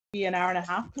be an hour and a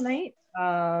half tonight.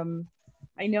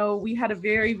 I know we had a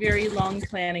very, very long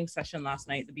planning session last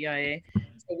night, the BIA.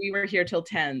 So we were here till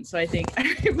 10. So I think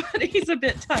everybody's a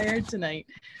bit tired tonight.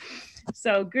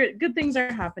 So good things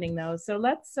are happening though. So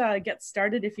let's get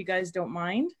started if you guys don't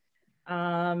mind.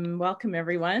 Welcome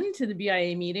everyone to the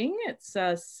BIA meeting. It's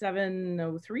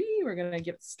 7:03. We're gonna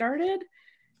get started.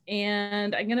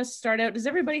 And I'm gonna start out. Does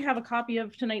everybody have a copy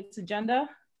of tonight's agenda?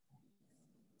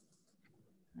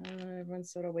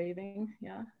 Everyone's sort of waving.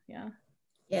 Yeah.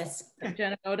 Yes.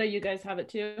 Jenna, Oda, you guys have it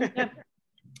too? Yeah.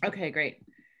 Okay, great.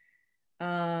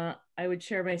 I would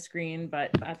share my screen, but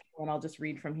that's one I'll just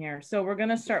read from here. So we're going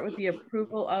to start with the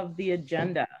approval of the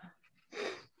agenda.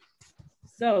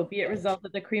 So be it resolved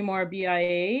that the Creemore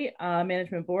BIA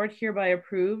Management Board hereby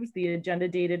approves the agenda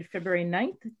dated February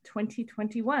 9th,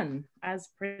 2021 as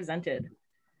presented.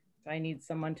 So I need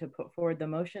someone to put forward the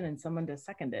motion and someone to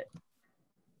second it.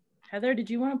 Heather, did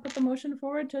you want to put the motion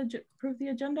forward to approve the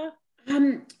agenda?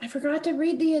 I forgot to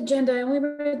read the agenda. I only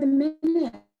read the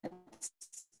minutes.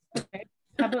 Okay.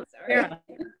 How about Sarah?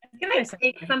 Can I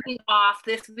take something off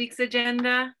this week's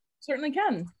agenda? Certainly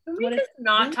can. Can we just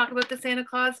not talk about the Santa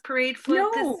Claus parade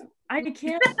float? No, I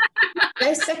can't.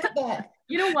 I second that.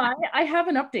 You know why? I have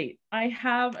an update.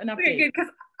 Okay, good,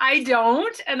 because I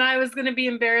don't, and I was going to be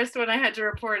embarrassed when I had to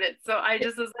report it. So I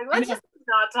just was like, let's just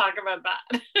not talk about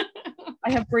that. I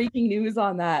have breaking news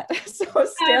on that. So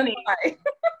stand by.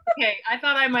 Okay, I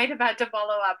thought I might have had to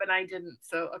follow up and I didn't.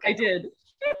 So okay. I did.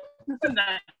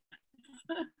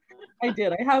 I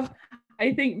did.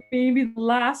 I think maybe the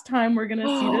last time we're gonna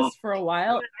see this for a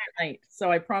while tonight.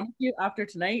 So I promise you after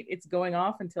tonight, it's going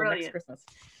off until next Christmas.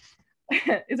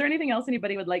 Is there anything else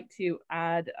anybody would like to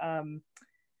add?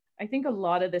 I think a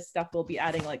lot of this stuff we'll be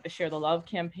adding like the Share the Love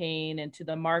campaign into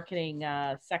the marketing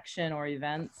section or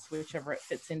events, whichever it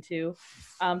fits into.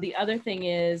 The other thing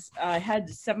is I had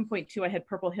 7.2, I had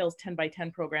Purple Hills 10 by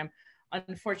 10 program.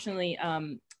 Unfortunately,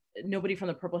 nobody from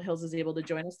the Purple Hills is able to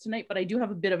join us tonight, but I do have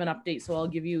a bit of an update. So I'll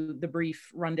give you the brief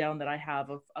rundown that I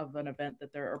have of an event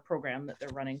that they're, or program that they're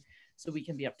running so we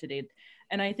can be up to date.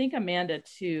 And I think Amanda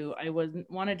too, I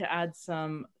wanted to add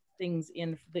some things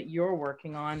in that you're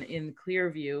working on in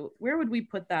Clearview. Where would we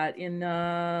put that in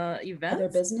events? Other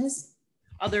business?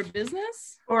 Other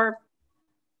business? Or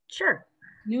sure.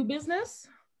 New business?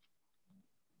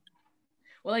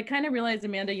 Well, I kind of realized,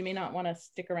 Amanda, you may not want to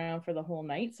stick around for the whole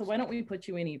night. So why don't we put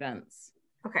you in events?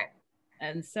 Okay.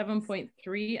 And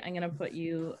 7.3, I'm going to put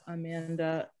you,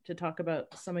 Amanda, to talk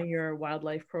about some of your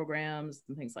wildlife programs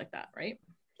and things like that, right?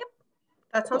 Yep.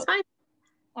 That sounds fine.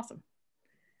 Awesome.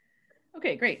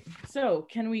 Okay, great. So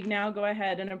can we now go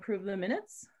ahead and approve the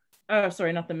minutes? Oh,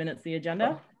 sorry, not the minutes, the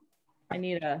agenda. I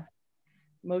need a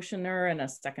motioner and a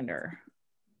seconder.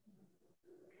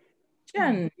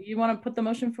 Jen, you want to put the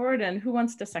motion forward and who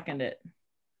wants to second it?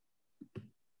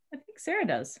 I think Sarah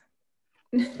does.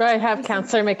 I have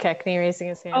Councillor McKechnie raising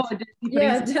his hand. Oh,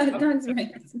 yeah, Don's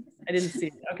right. I didn't see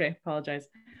it. Okay, apologize.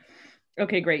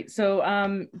 Okay, great.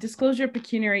 So disclosure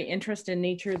pecuniary interest in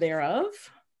nature thereof.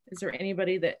 Is there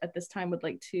anybody that at this time would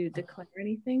like to declare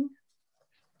anything?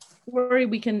 Or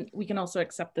we can also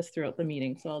accept this throughout the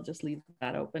meeting. So I'll just leave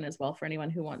that open as well for anyone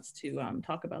who wants to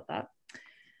talk about that.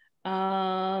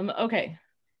 Okay,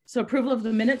 so approval of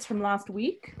the minutes from last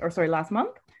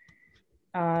month.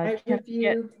 Can I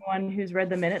get one who's read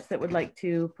the minutes that would like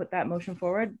to put that motion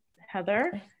forward?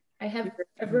 Heather? I've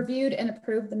reviewed and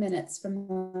approved the minutes from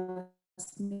the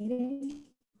last meeting.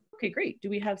 Okay, great. Do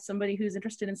we have somebody who's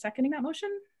interested in seconding that motion?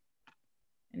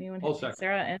 Anyone?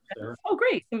 Sarah and Sarah. Oh,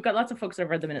 great. We've got lots of folks that have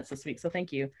read the minutes this week, so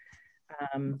thank you.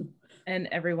 And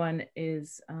everyone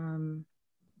is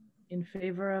in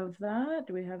favor of that.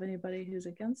 Do we have anybody who's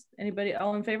against? Anybody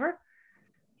all in favor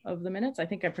of the minutes? I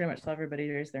think I pretty much saw everybody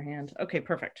raise their hand. Okay,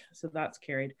 perfect. So that's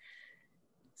carried.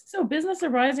 So business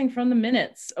arising from the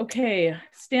minutes. Okay,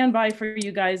 stand by for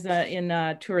you guys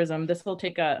in tourism. This will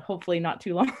take hopefully not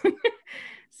too long.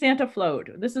 Santa float.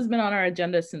 This has been on our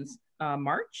agenda since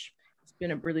March. It's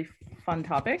been a really fun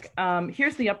topic.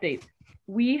 Here's the update.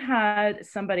 We had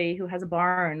somebody who has a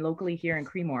barn locally here in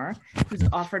Creemore who's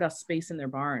offered us space in their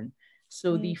barn.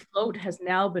 So the float has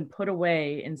now been put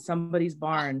away in somebody's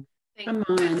barn. Come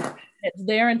on. It's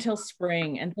there until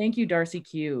spring. And thank you, Darcy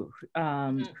Q,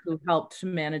 who helped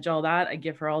manage all that. I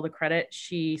give her all the credit.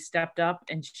 She stepped up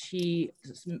and she,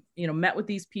 met with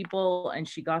these people and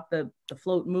she got the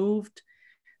float moved.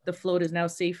 The float is now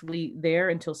safely there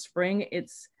until spring.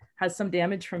 It's has some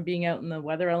damage from being out in the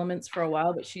weather elements for a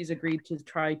while, but she's agreed to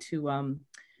try to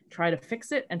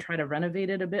fix it and try to renovate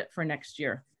it a bit for next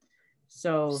year.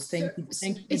 So thank you.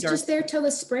 It's just there till the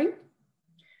spring?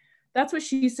 That's what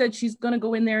she said. She's going to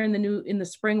go in there in the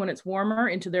spring when it's warmer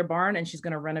into their barn, and she's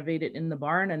going to renovate it in the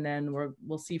barn, and then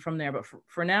we'll see from there. But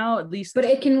for now, at least. But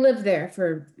it can live there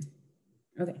for,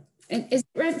 okay. And is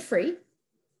it rent free?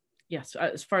 Yes,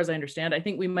 as far as I understand. I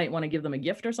think we might want to give them a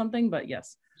gift or something, but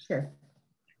yes. Sure.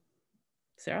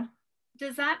 Sarah?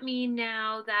 Does that mean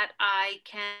now that I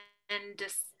can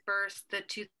disperse the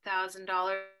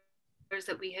 $2,000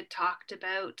 that we had talked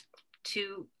about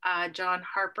to John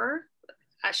Harper?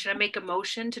 Should I make a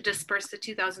motion to disperse the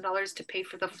 $2,000 to pay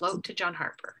for the float to John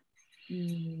Harper?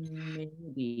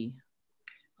 Maybe.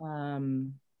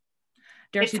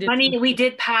 Darcy, it's funny, we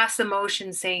did pass a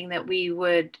motion saying that we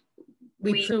would,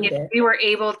 if we were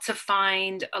able to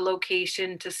find a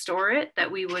location to store it,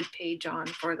 that we would pay John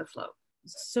for the float.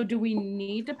 So do we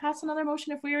need to pass another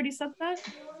motion if we already said that?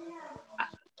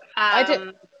 I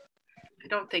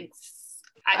don't think so.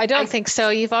 I don't think so.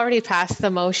 You've already passed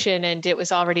the motion and it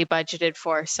was already budgeted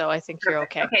for, so I think you're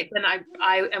okay. Okay, then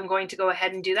I am going to go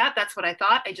ahead and do that. That's what I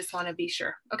thought. I just want to be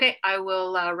sure. Okay, I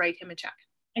will write him a check.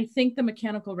 I think the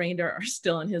mechanical reindeer are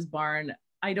still in his barn.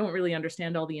 I don't really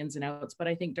understand all the ins and outs, but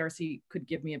I think Darcy could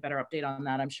give me a better update on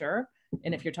that, I'm sure.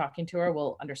 And if you're talking to her,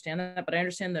 we'll understand that. But I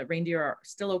understand that reindeer are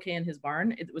still okay in his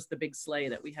barn. It was the big sleigh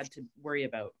that we had to worry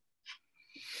about.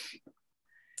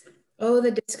 Oh,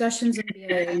 the discussions in the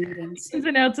area meetings. Ins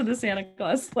and outs of the Santa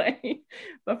Claus sleigh.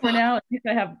 But for now, at least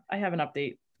I have an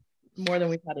update, more than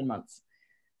we've had in months.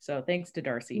 So thanks to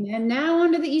Darcy. And now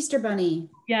on to the Easter Bunny.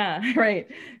 Yeah, right.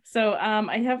 So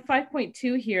I have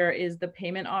 5.2 here is the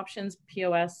payment options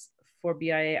POS for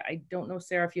BIA. I don't know,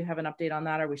 Sarah, if you have an update on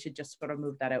that, or we should just sort of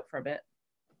move that out for a bit.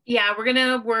 Yeah, we're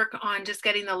gonna work on just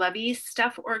getting the levy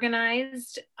stuff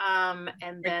organized. And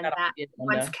then that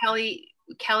once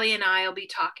Kelly and I will be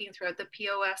talking throughout the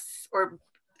POS or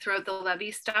throughout the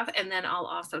levy stuff, and then I'll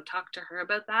also talk to her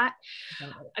about that.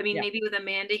 I mean, maybe with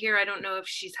Amanda here, I don't know if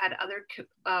she's had other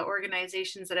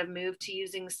organizations that have moved to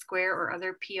using Square or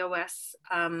other POS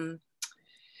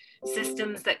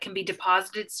systems that can be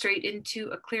deposited straight into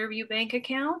a Clearview bank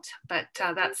account, but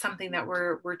that's something that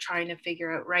we're trying to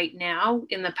figure out right now.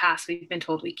 In the past, we've been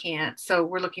told we can't, so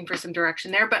we're looking for some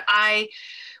direction there. But I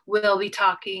will be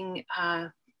talking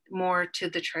more to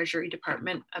the Treasury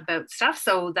Department about stuff,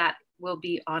 so that will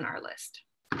be on our list.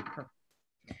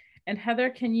 And Heather,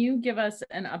 can you give us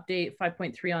an update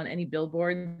 5.3 on any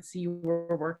billboards you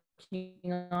were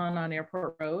working on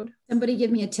Airport Road? Somebody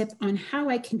give me a tip on how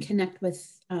I can connect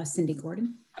with Cindy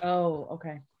Gordon. Oh,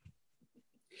 okay.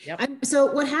 Yep.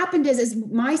 So what happened is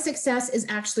my success is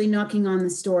actually knocking on the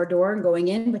store door and going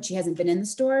in, but she hasn't been in the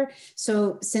store.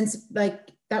 So since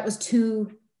that was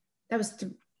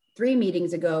 3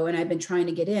 meetings ago, and I've been trying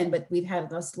to get in, but we've had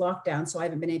this lockdown, so I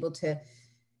haven't been able to.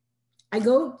 I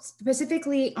go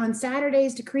specifically on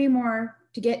Saturdays to Creemore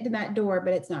to get to that door,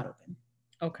 but it's not open.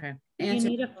 Okay. Do you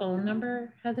need a phone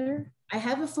number, Heather? I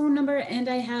have a phone number and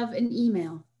I have an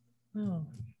email. Oh,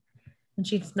 and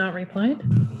she's not replied?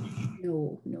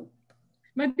 No.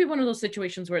 Might be one of those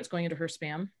situations where it's going into her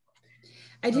spam.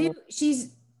 I do.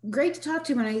 She's great to talk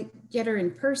to when I get her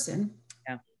in person.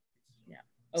 Yeah.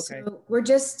 Okay. So we're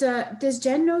just, does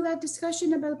Jen know that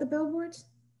discussion about the billboards?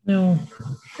 No.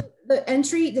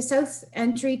 The south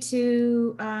entry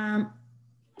to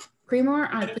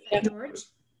Creemore on George?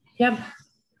 Yep.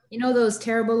 You know those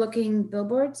terrible looking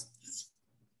billboards?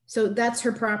 So that's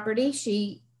her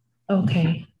property.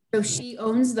 Okay. So she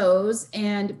owns those.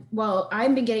 And well,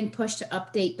 I've been getting pushed to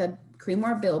update the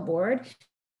Creemore billboard,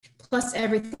 plus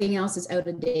everything else is out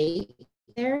of date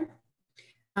there.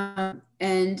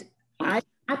 And I'm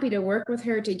happy to work with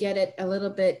her to get it a little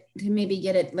bit, to maybe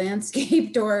get it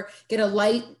landscaped or get a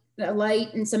light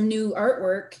and some new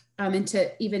artwork, and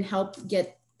to even help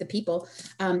get the people.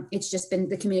 It's just been,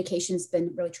 the communication's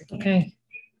been really tricky. Okay.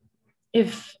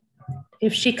 If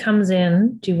she comes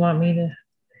in, do you want me to?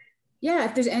 Yeah,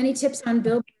 if there's any tips on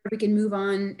billboard, we can move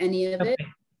on any of it.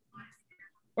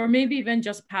 Or maybe even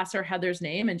just pass her Heather's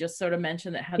name and just sort of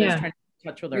mention that Heather's trying to get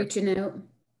in touch with her. Reaching out.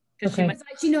 Okay.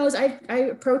 She knows I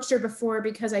approached her before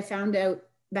because I found out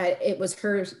that it was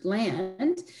her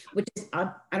land, which is,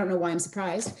 I don't know why I'm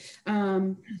surprised.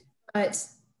 But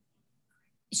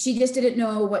she just didn't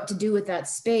know what to do with that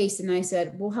space. And I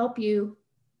said, we'll help you.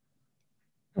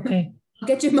 Okay. I'll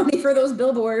get you money for those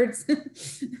billboards.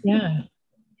 Yeah.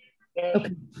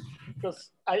 Okay.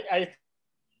 Because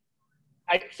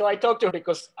so I talked to her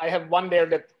because I have one there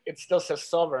that it still says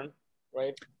Sovereign,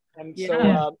 right? And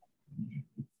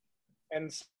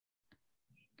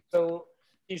so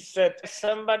he said,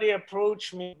 somebody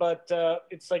approached me, but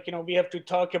it's like, we have to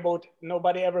talk about,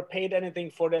 nobody ever paid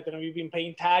anything for that. And we've been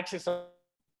paying taxes on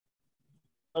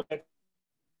that.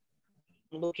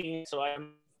 looking, so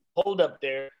I'm hold up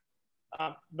there.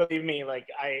 Believe me, like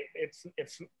I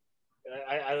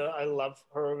love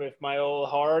her with my whole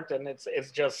heart, and it's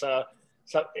just so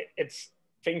it's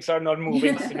things are not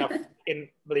moving enough in,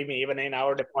 believe me, even in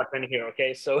our department here.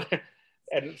 Okay, so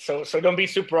and so don't be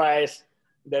surprised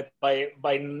that by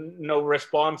no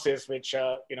responses, which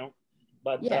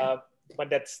but that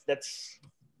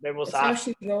was how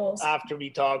she rolls. after we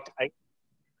talked. I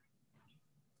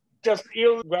just,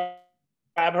 you'll grab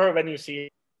her when you see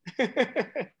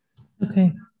it.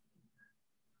 Okay.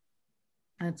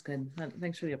 That's good.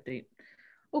 Thanks for the update.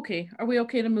 Okay, are we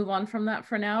okay to move on from that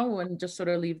for now and just sort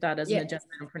of leave that as an agenda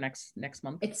item for next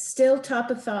month? It's still top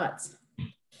of thoughts.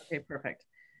 Okay, perfect.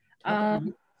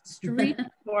 Street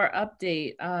tour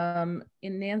update.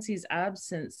 In Nancy's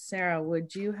absence, Sarah,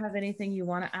 would you have anything you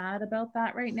want to add about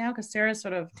that right now? Because Sarah's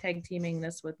sort of tag teaming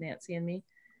this with Nancy and me.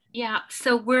 Yeah,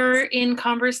 so we're in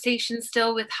conversation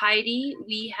still with Heidi.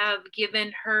 We have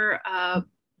given her a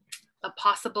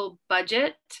possible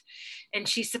budget, and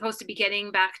she's supposed to be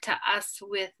getting back to us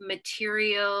with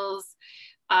materials,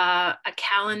 a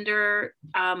calendar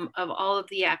of all of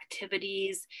the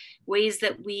activities, ways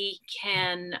that we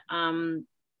can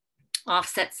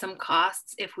offset some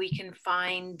costs if we can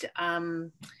find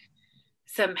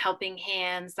some helping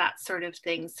hands, that sort of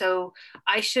thing. So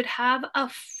I should have a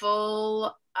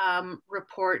full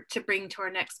report to bring to our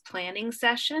next planning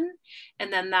session,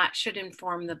 and then that should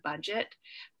inform the budget.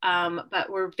 But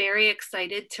we're very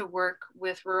excited to work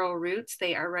with Rural Roots.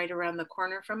 They are right around the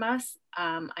corner from us.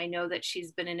 I know that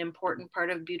she's been an important part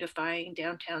of beautifying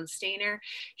downtown Stayner.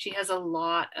 She has a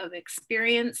lot of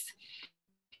experience,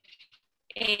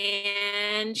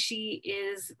 and she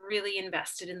is really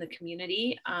invested in the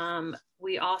community.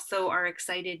 We also are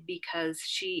excited because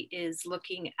she is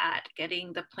looking at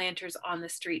getting the planters on the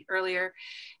street earlier,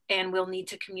 and we'll need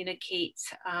to communicate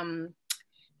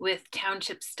with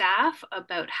township staff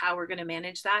about how we're going to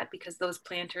manage that, because those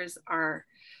planters are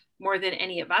more than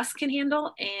any of us can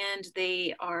handle, and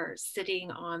they are sitting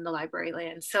on the library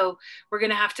land. So we're going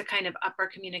to have to kind of up our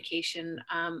communication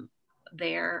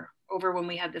there over when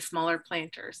we had the smaller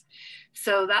planters.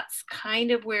 So that's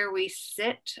kind of where we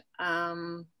sit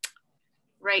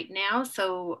right now.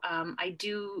 So I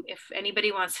do, if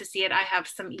anybody wants to see it, I have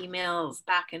some emails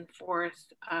back and forth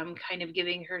kind of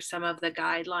giving her some of the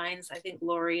guidelines. I think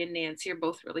Lori and Nancy are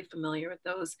both really familiar with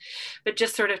those, but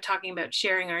just sort of talking about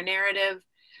sharing our narrative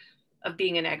of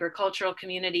being an agricultural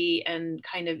community and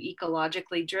kind of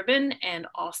ecologically driven, and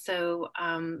also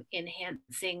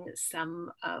enhancing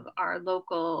some of our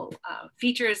local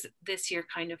features this year,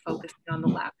 kind of focusing on the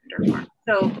lavender farm.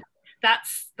 So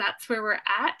that's where we're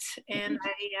at, and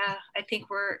I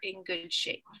think we're in good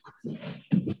shape.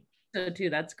 So too,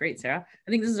 that's great, Sarah.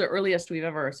 I think this is the earliest we've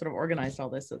ever sort of organized all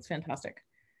this, so it's fantastic.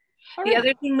 The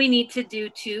other thing we need to do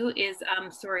too is,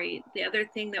 the other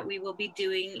thing that we will be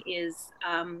doing is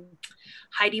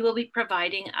Heidi will be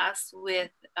providing us with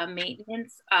a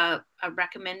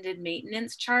recommended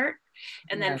maintenance chart.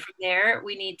 And then from there,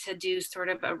 we need to do sort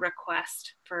of a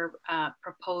request for a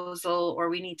proposal, or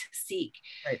we need to seek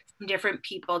different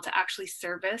people to actually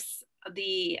service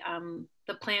the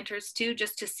planters too,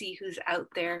 just to see who's out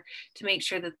there, to make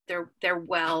sure that they're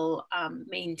well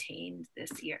maintained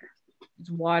this year.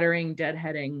 Watering,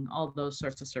 deadheading, all those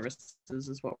sorts of services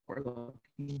is what we're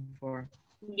looking for.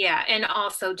 Yeah, and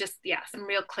also just some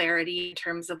real clarity in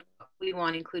terms of what we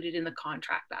want included in the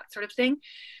contract, that sort of thing.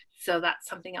 So that's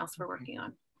something else we're working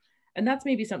on. And that's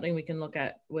maybe something we can look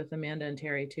at with Amanda and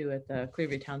Terry too at the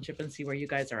Clearview Township, and see where you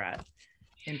guys are at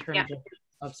in terms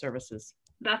of services.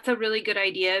 That's a really good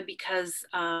idea, because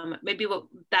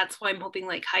that's why I'm hoping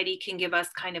like Heidi can give us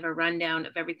kind of a rundown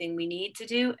of everything we need to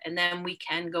do, and then we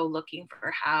can go looking for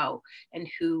how and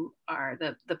who are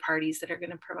the parties that are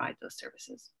going to provide those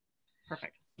services.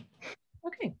 Perfect.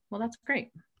 Okay, well, that's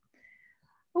great.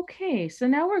 Okay, so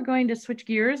now we're going to switch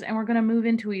gears and we're going to move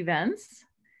into events.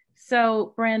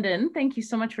 So Brandon, thank you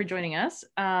so much for joining us.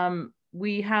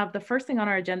 We have the first thing on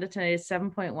our agenda tonight is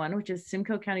 7.1, which is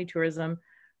Simcoe County Tourism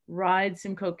Ride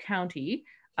Simcoe County.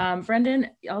 Brendan,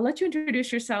 I'll let you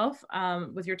introduce yourself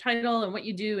with your title and what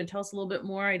you do, and tell us a little bit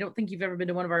more. I don't think you've ever been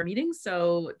to one of our meetings,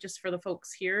 so just for the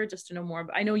folks here, just to know more.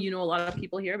 I know you know a lot of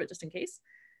people here, but just in case,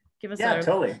 give us a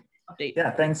totally update.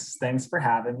 Yeah, thanks for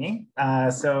having me.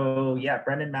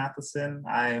 Brendan Matheson.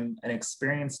 I'm an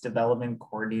experienced development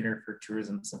coordinator for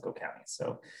tourism Simcoe County.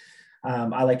 So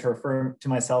I like to refer to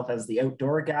myself as the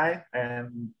outdoor guy,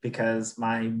 because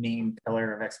my main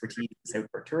pillar of expertise is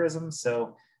outdoor tourism.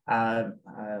 So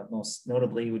most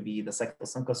notably would be the Cycle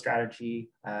Simcoe strategy,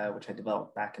 which I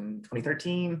developed back in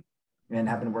 2013 and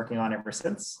have been working on ever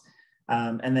since.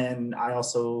 And then I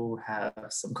also have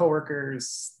some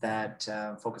coworkers that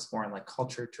focus more on like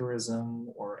culture tourism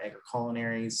or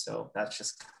agri-culinary. So that's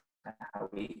just kind of how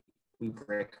we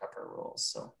break up our roles.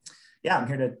 So yeah, I'm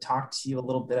here to talk to you a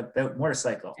little bit about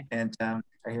motorcycle. And I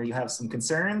hear you have some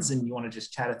concerns and you want to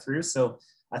just chat it through. So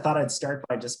I thought I'd start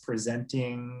by just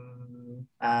presenting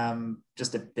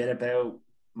just a bit about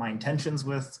my intentions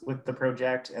with the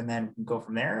project, and then we can go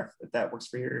from there if that works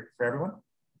for everyone.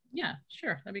 Yeah,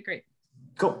 sure, that'd be great.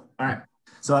 Cool. All right.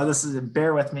 So this is,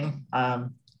 bear with me.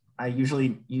 I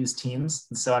usually use Teams,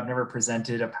 and so I've never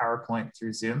presented a PowerPoint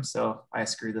through Zoom. So if I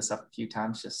screw this up a few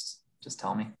times, just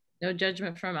tell me. No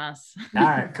judgment from us. All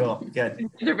right, cool, good.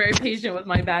 They're very patient with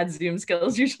my bad Zoom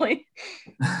skills usually.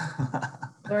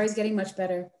 Laura's getting much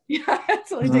better. Yeah,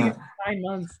 it's only taken 9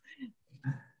 months.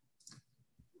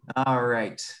 All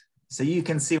right. So you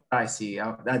can see what I see.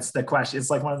 That's the question. It's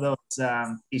like one of those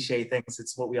cliche things.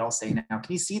 It's what we all say now.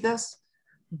 Can you see this?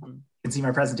 Mm-hmm. You can see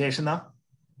my presentation though?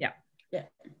 Yeah. Yeah.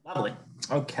 Lovely.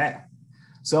 Okay.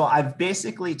 So I've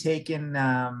basically taken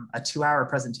a 2-hour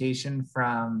presentation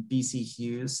from BC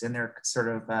Hughes, and they're sort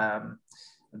of,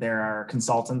 there are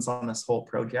consultants on this whole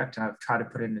project, and I've tried to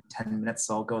put it into 10 minutes,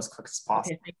 so I'll go as quick as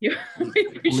possible. Okay, thank you.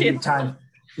 We appreciate time.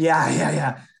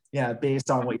 Yeah, based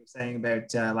on what you're saying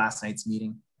about last night's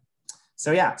meeting.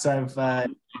 So yeah, so I've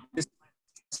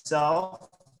myself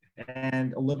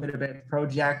and a little bit about the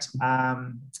project.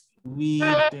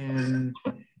 We've been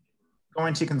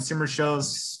going to consumer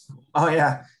shows. Oh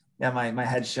yeah, my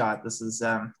headshot. This is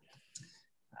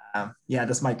yeah,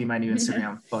 this might be my new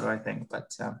Instagram photo, I think.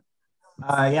 But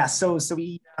yeah, so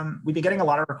we've been getting a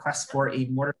lot of requests for a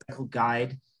motorcycle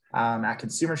guide at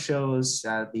consumer shows,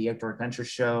 the Outdoor Adventure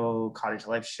Show, Cottage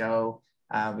Life Show.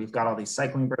 We've got all these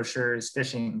cycling brochures,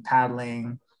 fishing,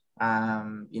 paddling,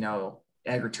 you know,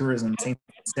 agritourism, saints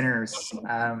and sinners.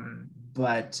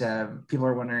 But people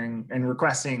are wondering and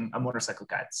requesting a motorcycle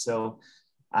guide. So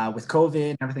with COVID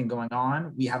and everything going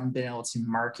on, we haven't been able to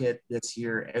market this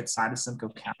year outside of Simcoe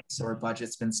County. So our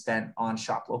budget's been spent on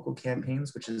shop local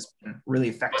campaigns, which has been really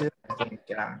effective, I think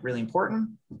really important.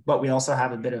 But we also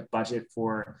have a bit of budget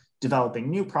for developing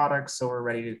new products. So we're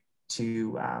ready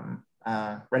to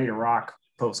rock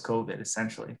post-COVID,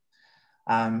 essentially.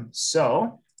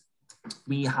 So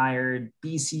we hired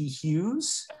BC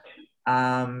Hughes,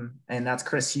 and that's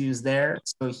Chris Hughes there.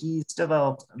 So he's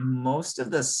developed most of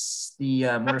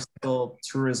the motorcycle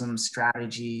tourism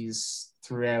strategies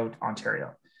throughout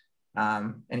Ontario.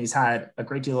 And he's had a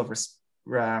great deal of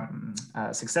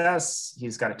success.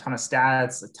 He's got a ton of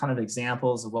stats, a ton of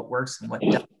examples of what works and what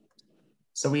doesn't.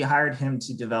 So we hired him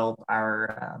to develop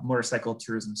our motorcycle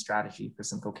tourism strategy for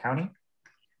Simcoe County.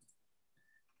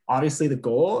 Obviously the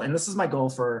goal, and this is my goal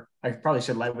for, I probably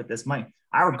should lead with this,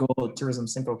 our goal at Tourism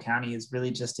Simcoe County is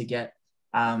really just to get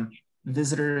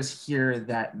visitors here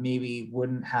that maybe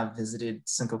wouldn't have visited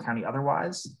Simcoe County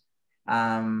otherwise.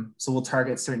 So we'll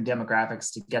target certain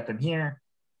demographics to get them here.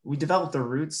 We develop the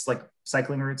routes, like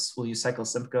cycling routes. We'll use Cycle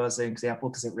Simcoe as an example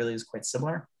because it really is quite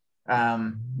similar.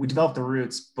 We develop the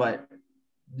routes, but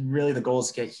really the goal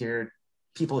is to get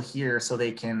people here so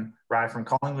they can ride from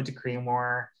Collingwood to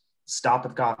Creemore, stop at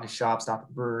the coffee shop, stop at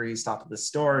the brewery, stop at the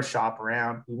store, shop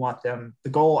around. We want them,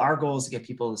 our goal is to get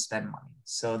people to spend money.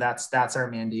 So that's our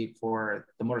mandate for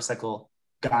the motorcycle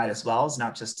guide as well. It's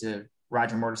not just to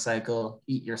ride your motorcycle,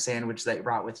 eat your sandwich that you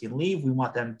brought with you and leave. We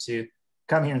want them to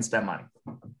come here and spend money.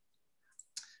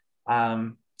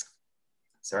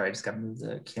 Sorry, I just got to move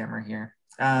the camera here.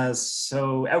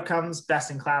 So outcomes, best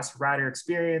in class rider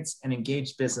experience, and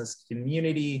engaged business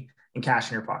community, and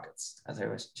cash in your pockets, as I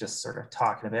was just sort of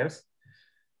talking about.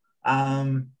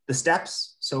 The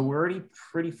steps, so we're already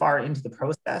pretty far into the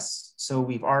process. So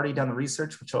we've already done the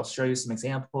research, which I'll show you some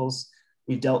examples.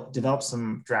 We've developed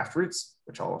some draft routes,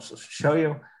 which I'll also show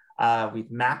you. We've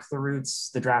mapped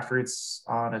the draft routes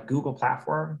on a Google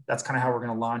platform. That's kind of how we're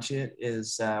going to launch it,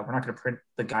 is we're not going to print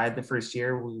the guide the first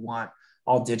year. We want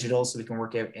all digital so we can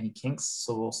work out any kinks.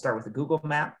 So we'll start with a Google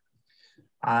map.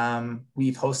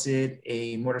 We've hosted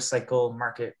a motorcycle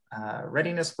market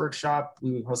readiness workshop.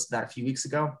 We hosted that a few weeks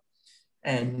ago.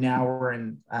 And now we're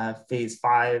in phase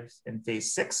 5 and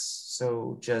phase 6.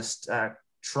 So just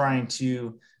trying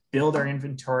to build our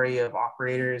inventory of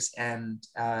operators and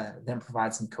then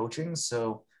provide some coaching.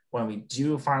 So when we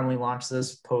do finally launch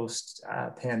this post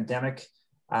pandemic,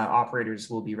 operators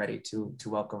will be ready to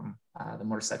welcome the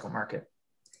motorcycle market.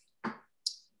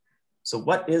 So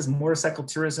what is motorcycle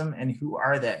tourism and who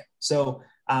are they? So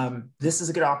this is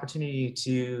a good opportunity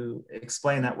to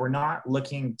explain that we're not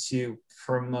looking to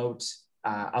promote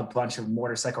a bunch of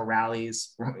motorcycle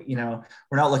rallies. You know,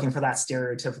 we're not looking for that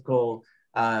stereotypical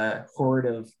horde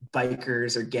of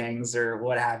bikers or gangs or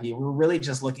what have you. We're really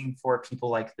just looking for people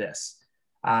like this.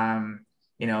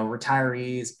 You know,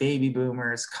 retirees, baby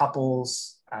boomers,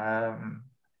 couples.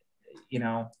 You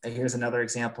know, here's another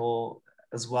example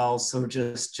as well. So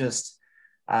just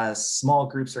small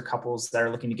groups or couples that are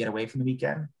looking to get away from the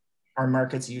weekend. Our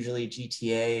market's usually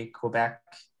GTA, Quebec,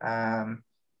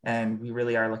 and we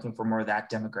really are looking for more of that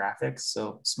demographic,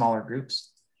 so smaller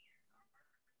groups.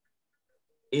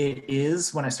 It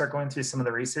is, when I start going through some of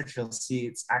the research, you'll see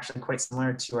it's actually quite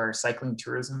similar to our cycling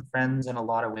tourism friends in a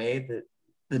lot of ways, that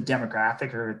the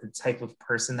demographic or the type of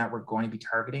person that we're going to be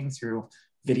targeting through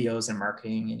videos and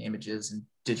marketing and images and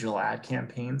digital ad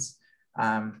campaigns.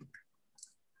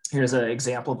 Here's an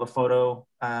example of a photo.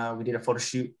 We did a photo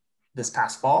shoot this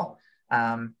past fall.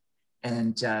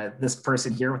 This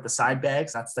person here with the side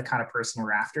bags, that's the kind of person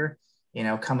we're after. You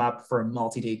know, come up for a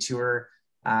multi-day tour.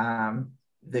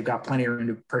 They've got plenty of room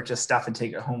to purchase stuff and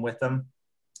take it home with them.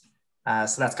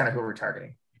 So that's kind of who we're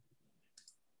targeting.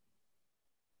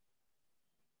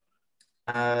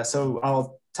 So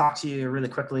I'll talk to you really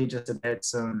quickly just about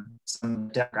some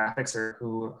demographics or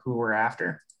who we're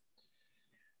after.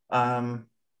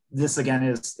 This again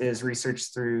is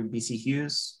research through BC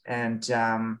Hughes, and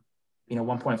you know,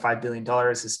 $1.5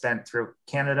 billion is spent through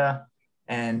Canada,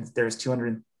 and there's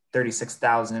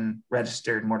 236,000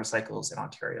 registered motorcycles in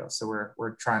Ontario. So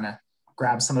we're trying to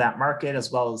grab some of that market as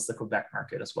well as the Quebec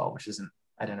market as well, which isn't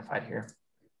identified here.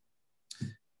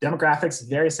 Demographics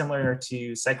very similar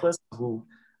to cyclists who,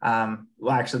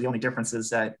 well, actually the only difference is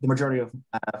that the majority of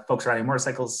folks riding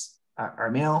motorcycles are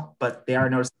male, but they are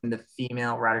noticing the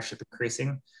female ridership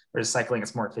increasing, whereas cycling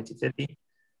is more 50-50.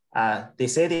 They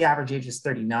say the average age is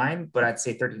 39, but I'd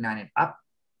say 39 and up.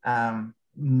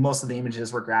 Most of the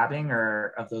images we're grabbing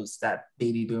are of that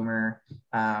baby boomer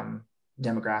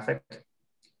demographic.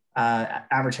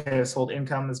 Average household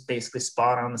income is basically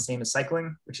spot on the same as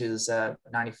cycling, which is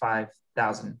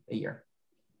 $95,000 a year.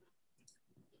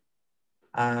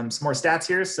 Some more stats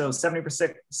here. So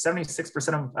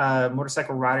 76% of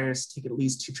motorcycle riders take at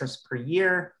least 2 trips per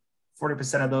year.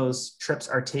 40% of those trips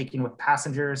are taken with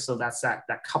passengers. So that's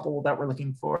that couple that we're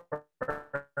looking for.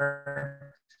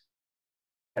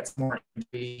 That's more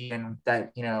imagery, and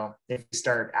that, you know, if we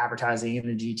start advertising in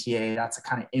the GTA, that's the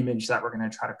kind of image that we're going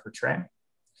to try to portray.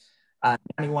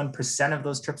 91% of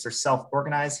those trips are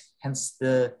self-organized, hence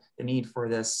the need for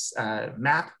this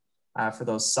map for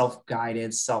those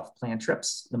self-guided, self-planned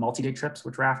trips, the multi-day trips,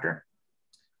 which we're after.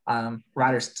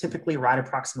 Riders typically ride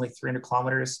approximately 300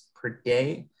 kilometers per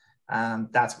day.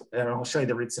 I'll show you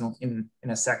the routes in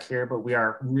a sec here, but we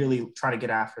are really trying to get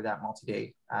after that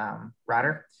multi-day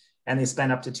rider. And they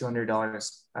spend up to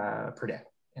 $200 per day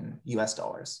in US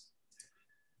dollars.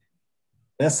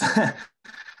 This, I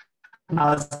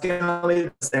was gonna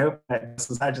leave this out, but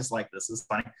I just like this, it's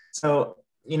funny. So,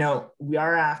 you know, we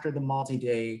are after the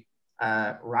multi-day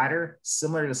rider,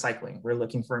 similar to cycling. We're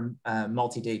looking for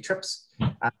multi-day trips.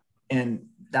 And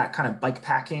that kind of bike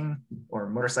packing or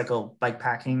motorcycle bike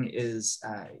packing is,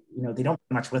 you know, they don't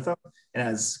bring much with them. And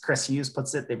as Chris Hughes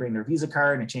puts it, they bring their Visa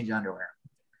card and a change of underwear,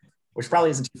 which probably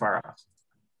isn't too far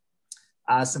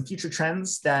off. Some future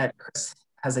trends that Chris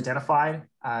has identified,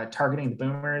 targeting the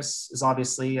boomers is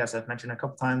obviously, as I've mentioned a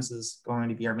couple times, is going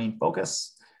to be our main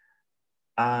focus.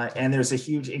 And there's a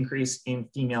huge increase in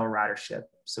female ridership.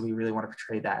 So we really want to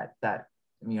portray that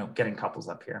you know, getting couples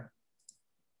up here.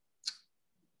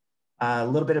 A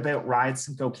little bit about Ride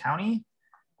Simcoe County,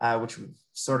 which we've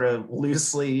sort of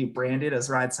loosely branded as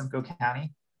Ride Simcoe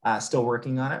County, still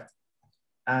working on it.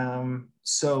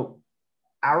 So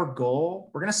our goal,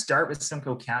 we're going to start with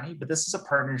Simcoe County, but this is a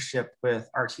partnership with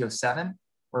RTO 7,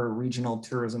 or Regional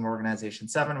Tourism Organization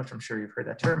 7, which I'm sure you've heard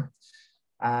that term.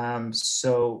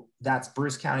 So that's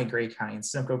Bruce County, Grey County, and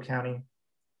Simcoe County.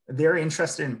 They're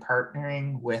interested in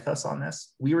partnering with us on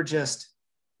this. We were just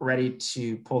ready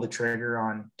to pull the trigger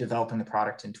on developing the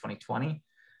product in 2020.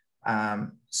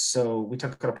 So we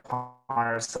took it upon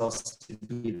ourselves to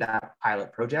be that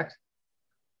pilot project.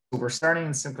 We're starting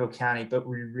in Simcoe County, but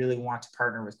we really want to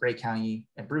partner with Grey County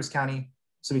and Bruce County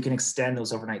so we can extend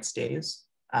those overnight stays.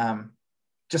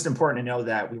 Just important to know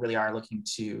that we really are looking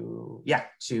to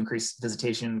increase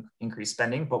visitation, increase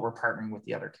spending, but we're partnering with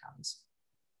the other counties.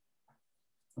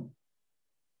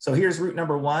 So here's route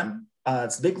number 1.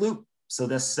 It's the Big Loop. So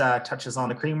this touches on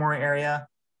the Creemore area.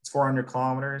 It's 400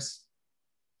 kilometers.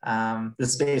 This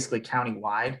is basically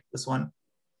county-wide, this one.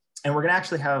 And we're gonna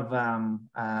actually have, what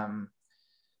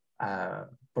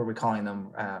are we calling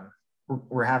them?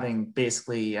 We're having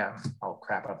basically, oh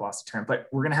crap, I've lost the term, but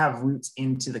we're gonna have routes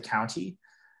into the county.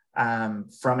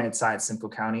 from outside Simcoe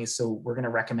County. So we're going to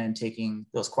recommend taking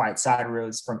those quiet side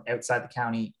roads from outside the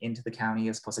county into the county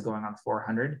as opposed to going on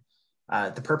 400.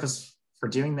 The purpose for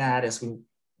doing that is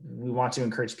we want to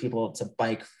encourage people to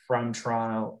bike from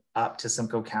Toronto up to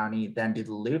Simcoe County, then do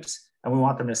the loops, and we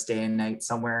want them to stay a night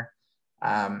somewhere.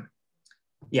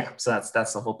 Yeah, so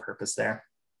that's the whole purpose there.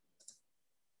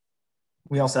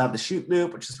 We also have the Chute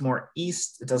Loop, which is more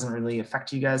east. It doesn't really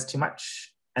affect you guys too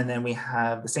much. And then we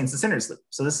have the Saints and Sinners Loop.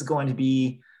 So this is going to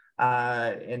be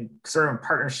in sort of in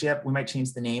partnership. We might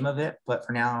change the name of it, but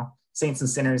for now, Saints and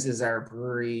Sinners is our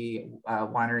brewery,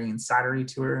 winery, and cidery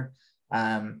tour.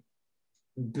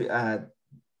 There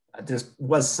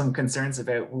was some concerns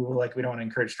about, we don't want to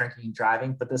encourage drinking and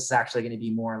driving, but this is actually going to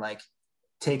be more like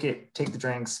take the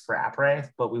drinks for après,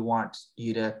 but we want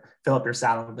you to fill up your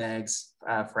saddlebags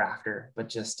for after, but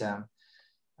just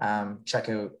check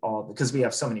out because we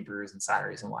have so many brewers and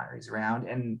cideries and wineries around,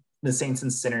 and the Saints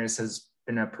and Sinners has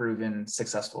been a proven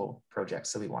successful project,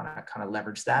 so we want to kind of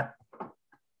leverage that.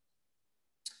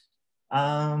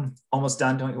 Almost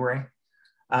done, don't you worry.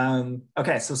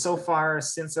 Okay, so far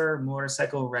since our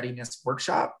motorcycle readiness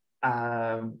workshop,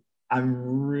 I'm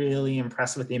really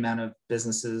impressed with the amount of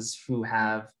businesses who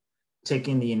have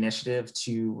taken the initiative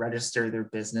to register their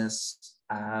business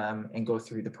and go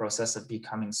through the process of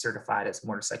becoming certified as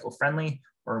motorcycle friendly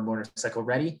or motorcycle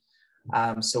ready.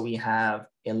 So we have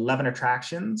 11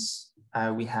 attractions,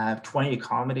 we have 20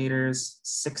 accommodators,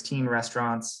 16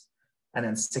 restaurants, and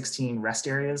then 16 rest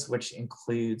areas, which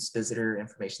includes visitor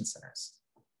information centers.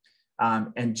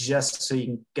 And just so you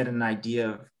can get an idea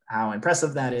of how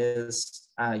impressive that is,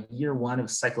 year one of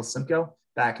Cycle Simcoe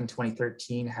back in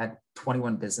 2013 had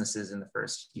 21 businesses in the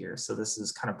first year. So this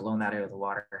has kind of blown that out of the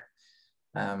water.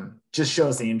 Just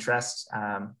shows the interest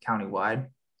countywide.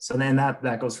 So then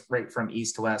that goes right from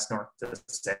east to west, north to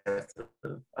south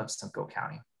of Simcoe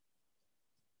County.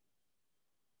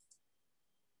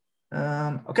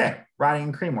 Okay, riding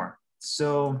in Creemore.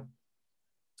 So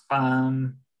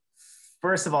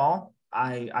first of all,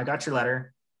 I got your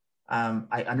letter.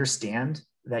 I understand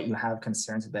that you have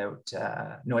concerns about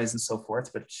noise and so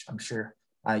forth, which I'm sure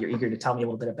you're eager to tell me a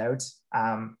little bit about.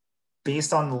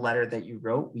 Based on the letter that you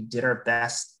wrote, we did our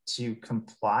best to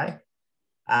comply.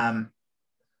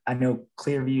 I know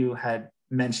Clearview had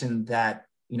mentioned that,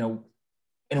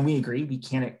 and we agree, we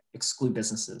can't exclude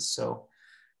businesses. So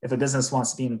if a business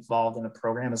wants to be involved in a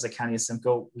program as a County of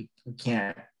Simcoe, we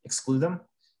can't exclude them.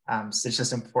 So it's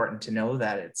just important to know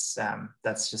that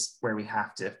that's just where we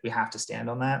have to stand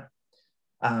on that.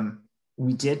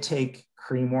 We did take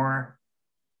Creemore,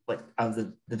 of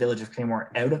the village of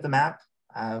Creemore, out of the map.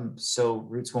 So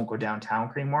routes won't go downtown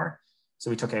Creemore. So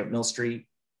we took out Mill Street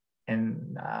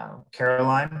and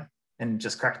Caroline, and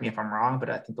just correct me if I'm wrong, but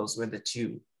I think those were the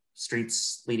two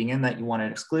streets leading in that you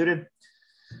wanted excluded.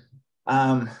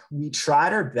 We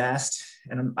tried our best,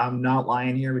 and I'm not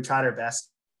lying here, we tried our best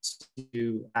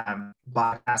to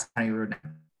bypass County Road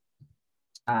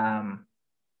 9.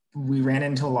 We ran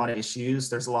into a lot of issues.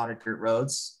 There's a lot of dirt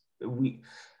roads. We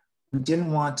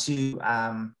didn't want to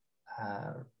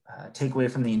take away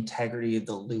from the integrity of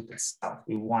the loop itself.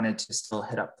 We wanted to still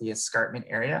hit up the escarpment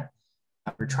area.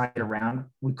 We're trying to get around.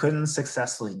 We couldn't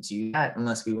successfully do that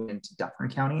unless we went into Dufferin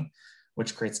County,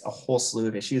 which creates a whole slew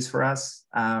of issues for us.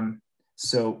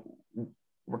 So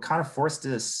we're kind of forced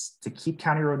to keep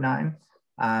County Road 9,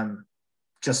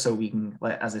 just so we can,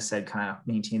 as I said, kind of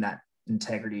maintain that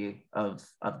integrity of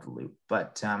the loop.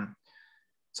 But so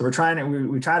we're trying to,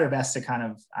 we tried our best to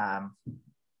kind of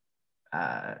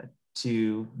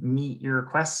to meet your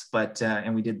requests, but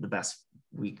and we did the best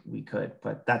we could,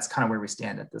 but that's kind of where we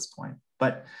stand at this point.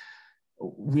 But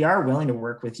we are willing to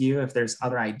work with you if there's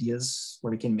other ideas where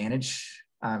we can manage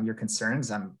your concerns.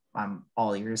 I'm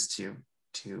all ears to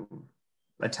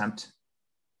attempt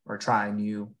or try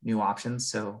new options.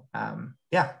 So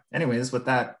yeah, anyways, with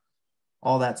that,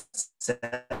 all that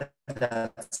said,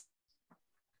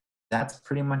 that's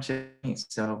pretty much it.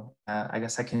 So I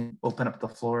guess I can open up the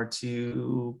floor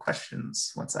to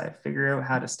questions once I figure out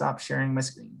how to stop sharing my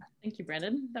screen. Thank you,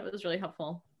 Brandon. That was really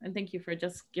helpful. And thank you for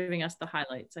just giving us the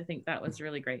highlights. I think that was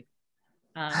really great.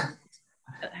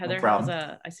 Heather,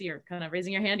 no, I see you're kind of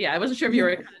raising your hand. Yeah, I wasn't sure if you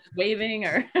were kind of waving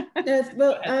or.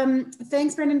 Well,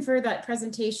 thanks, Brendan, for that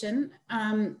presentation.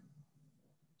 I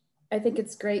think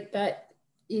it's great that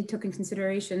you took in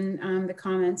consideration the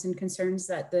comments and concerns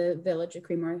that the village of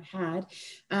Creemore had.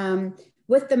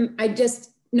 With them, I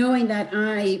just, knowing that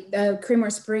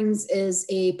Creemore Springs is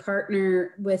a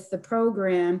partner with the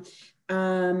program,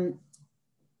 and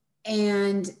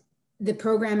the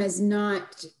program is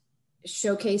not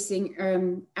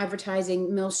showcasing,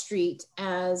 advertising Mill Street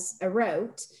as a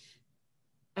route,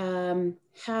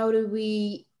 how do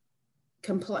we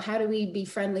be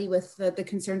friendly with the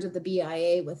concerns of the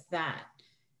BIA with that?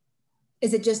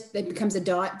 Is it just, it becomes a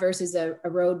dot versus a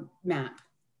road map?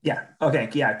 Yeah. Okay.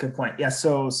 Yeah. Good point. Yeah.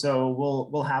 So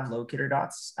we'll have locator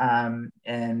dots, and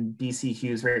BC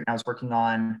Hughes right now is working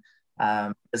on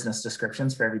business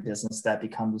descriptions for every business that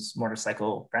becomes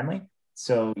motorcycle friendly.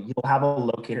 So you'll have a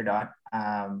locator dot,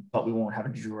 but we won't have a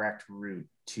direct route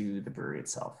to the brewery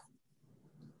itself.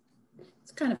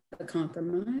 It's kind of a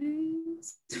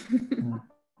compromise.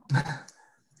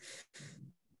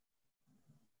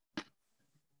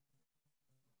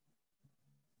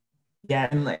 Yeah,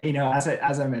 and you know, as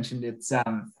I mentioned, it's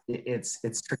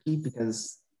tricky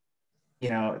because, you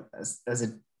know, as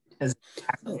a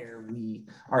taxpayer, we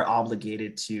are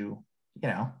obligated to, you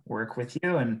know, work with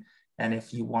you, and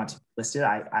if you want to list it,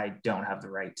 I don't have the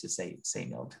right to say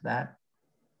no to that.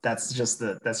 That's just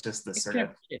the sort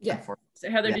of, yeah. So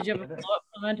Heather, did you have a follow-up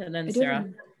comment, and then Sarah?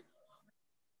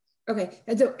 Okay,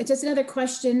 it's just another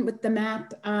question with the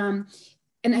map, and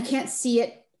I can't see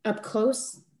it up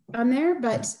close on there,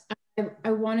 but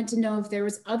I wanted to know if there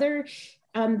was other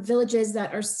villages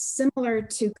that are similar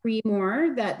to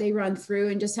Creemore that they run through,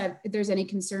 and just have, if there's any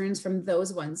concerns from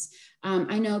those ones.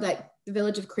 I know that the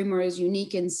village of Creemore is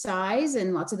unique in size,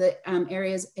 and lots of the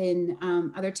areas in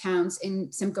other towns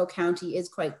in Simcoe County is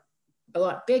quite a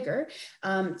lot bigger.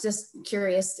 Just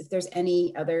curious if there's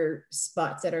any other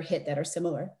spots that are hit that are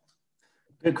similar.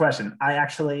 Good question. I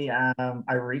actually,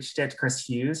 I reached out to Chris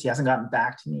Hughes. He hasn't gotten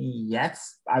back to me yet.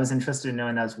 I was interested in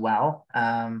knowing as well.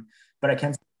 But I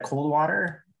can say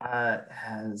Coldwater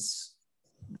has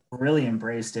really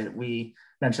embraced it. We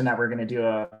mentioned that we're going to do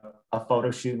a photo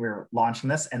shoot. We're launching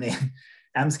this, and they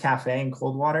M's Cafe in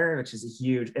Coldwater, which is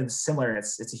it's similar.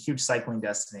 It's a huge cycling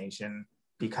destination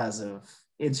because of,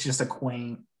 it's just a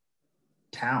quaint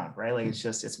town, right? Like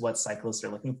it's what cyclists are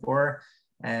looking for.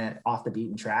 And off the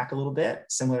beaten track a little bit,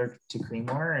 similar to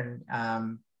Creemore.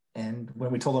 And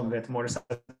when we told them about the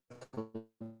motorcycle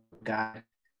guy,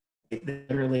 it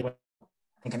literally went,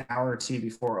 I think, an hour or two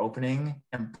before opening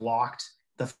and blocked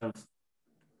the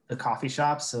coffee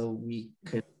shop so we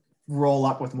could roll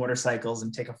up with motorcycles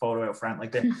and take a photo out front.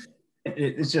 Like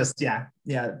it's just, yeah,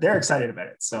 they're excited about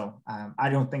it. So I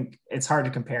don't think it's hard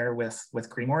to compare with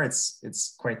Creemore.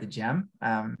 It's quite the gem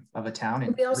of a town.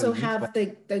 And we also really have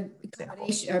the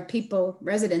accommodation or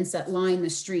residents that line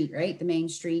the street, right? The main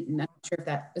street. And I'm not sure if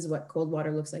that is what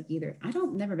Coldwater looks like either.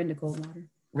 Never been to Coldwater.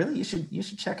 Really, you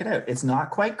should check it out. It's not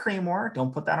quite Creemore.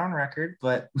 Don't put that on record,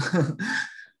 but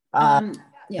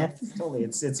yeah, totally.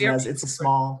 It's a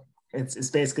small. It's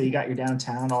basically, you got your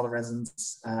downtown, all the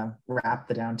residents wrap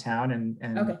the downtown,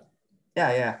 and okay.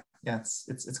 yeah,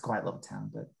 it's a quiet little town,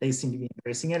 but they seem to be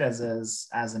embracing it as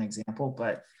an example.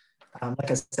 But like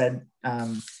I said,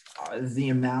 the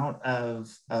amount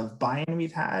of buy-in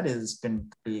we've had has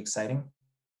been pretty exciting.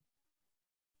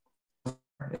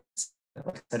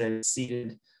 Like I said, it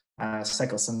exceeded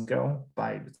Cycle Simcoe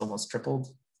by, it's almost tripled.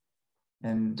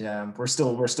 And we're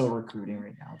still recruiting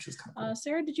right now, which is kind of cool.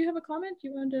 Sarah, did you have a comment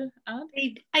you wanted to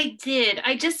add? I did.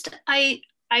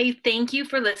 I thank you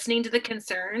for listening to the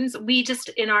concerns. We just,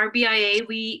 in our BIA,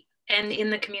 and in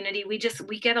the community, we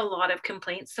get a lot of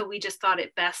complaints. So we just thought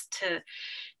it best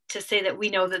to say that we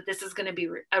know that this is going to be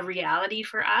a reality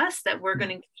for us, that we're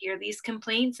going to hear these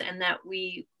complaints, and that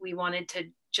we wanted to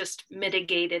just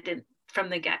mitigate it from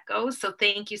the get-go. So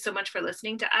thank you so much for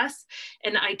listening to us.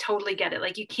 And I totally get it.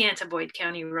 Like, you can't avoid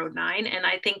County Road 9. And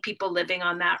I think people living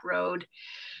on that road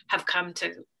have come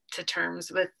to terms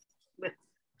with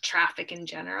traffic in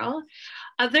general.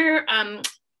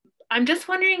 I'm just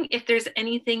wondering if there's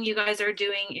anything you guys are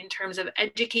doing in terms of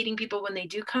educating people when they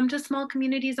do come to small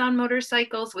communities on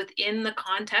motorcycles within the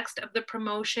context of the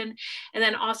promotion. And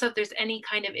then also if there's any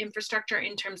kind of infrastructure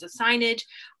in terms of signage.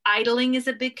 Idling is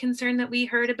a big concern that we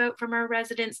heard about from our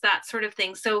residents, that sort of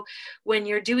thing. So when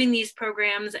you're doing these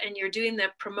programs and you're doing the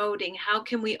promoting, how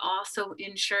can we also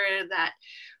ensure that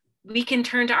we can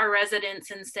turn to our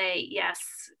residents and say, yes,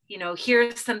 you know,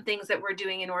 here's some things that we're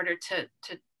doing in order to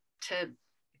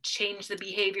change the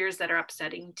behaviors that are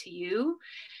upsetting to you,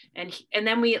 and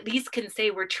then we at least can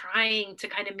say we're trying to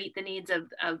kind of meet the needs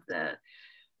of the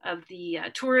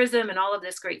tourism and all of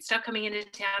this great stuff coming into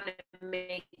town and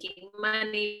making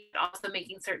money, but also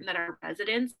making certain that our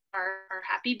residents are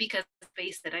happy. Because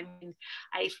face it, I mean,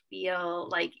 I feel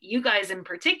like you guys in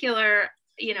particular,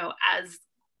 you know, as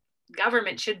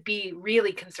government, should be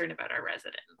really concerned about our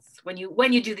residents when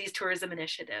you do these tourism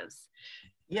initiatives.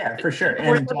 Yeah, for sure.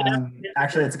 And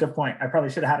actually, it's a good point. I probably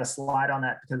should have had a slide on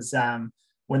that, because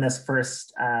when this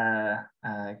first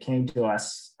came to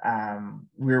us,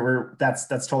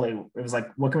 that's totally, it was like,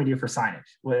 what can we do for signage?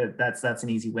 Well, that's an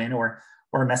easy win, or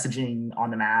messaging on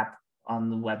the map, on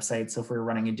the website. So if we're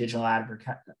running a digital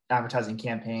advertising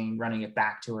campaign, running it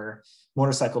back to our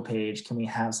motorcycle page, can we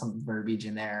have some verbiage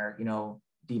in there, you know,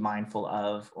 be mindful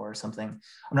of, or something?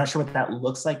 I'm not sure what that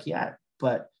looks like yet,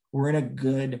 but we're in a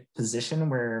good position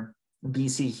where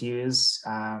BC Hughes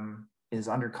is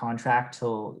under contract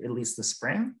till at least the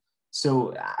spring.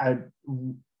 So I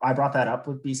brought that up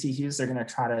with BC Hughes. They're going to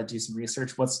try to do some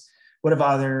research. What have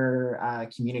other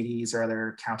communities or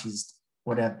other counties,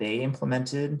 what have they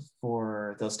implemented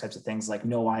for those types of things, like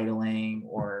no idling,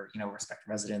 or, you know, respect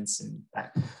residents and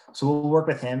that. So we'll work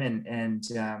with him, and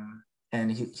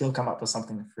he'll come up with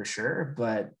something for sure.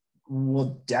 But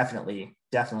we'll definitely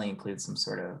include some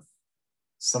sort of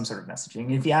messaging.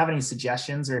 And if you have any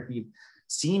suggestions, or if you've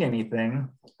seen anything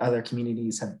other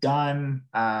communities have done,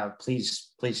 please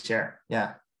share.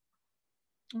 Yeah.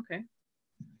 Okay.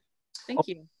 Thank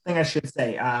you. Thing I should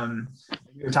say,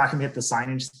 we were talking about the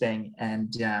signage thing,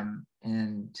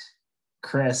 and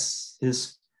Chris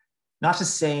is not to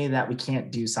say that we can't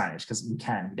do signage, because we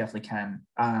definitely can,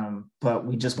 but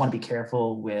we just want to be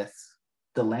careful with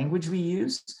the language we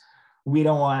use. We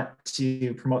don't want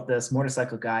to promote this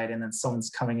motorcycle guide and then someone's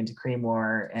coming into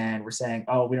Creemore and we're saying,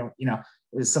 oh, we don't, you know,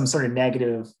 some sort of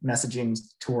negative messaging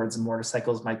towards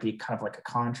motorcycles might be kind of like a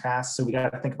contrast. So we got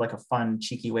to think of like a fun,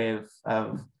 cheeky way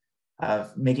of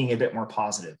making it a bit more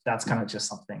positive. That's kind of just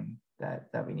something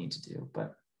that we need to do.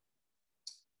 But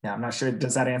yeah, I'm not sure.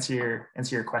 Does that answer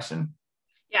your question?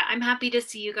 Yeah, I'm happy to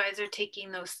see you guys are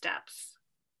taking those steps.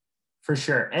 For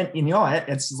sure. And you know what?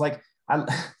 It's like,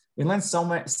 we learned so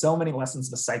many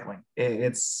lessons with cycling.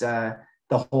 It's the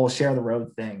whole share the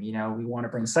road thing. You know, we want to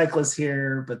bring cyclists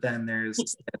here, but then there's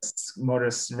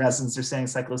motorists and residents are saying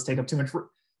cyclists take up too much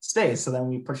space. So then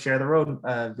we put share the road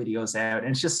videos out,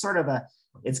 and it's just sort of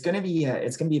it's going to be a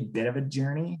bit of a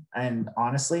journey. And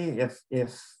honestly, if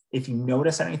you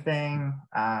notice anything,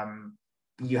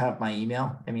 you have my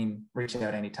email. I mean, reach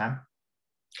out anytime.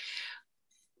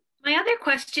 My other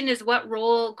question is, what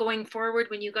role going forward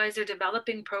when you guys are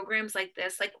developing programs like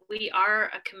this, like we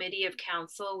are a committee of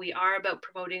council, we are about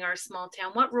promoting our small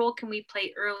town, what role can we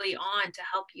play early on to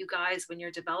help you guys when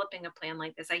you're developing a plan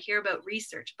like this? I hear about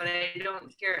research, but I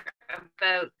don't hear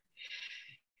about,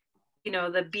 you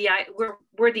know, the BI,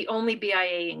 we're the only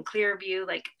BIA in Clearview.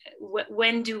 Like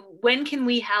when can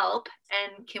we help,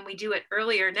 and can we do it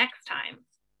earlier next time?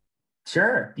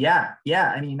 Sure. Yeah.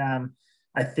 I mean, I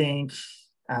think,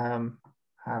 I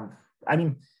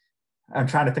mean, I'm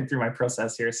trying to think through my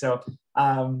process here. So,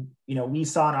 you know, we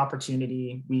saw an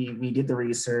opportunity. We did the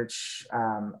research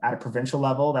at a provincial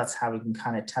level. That's how we can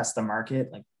kind of test the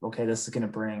market. Like, okay, this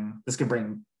could bring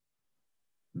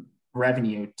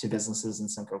revenue to businesses in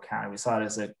Simcoe County. We saw it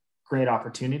as a great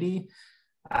opportunity.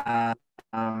 But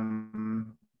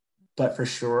for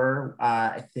sure,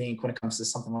 I think when it comes to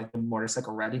something like the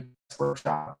motorcycle ready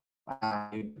workshop,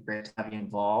 it would be great to have you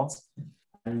involved.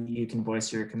 And you can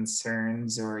voice your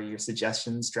concerns or your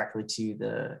suggestions directly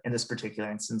to in this particular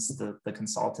instance, the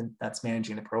consultant that's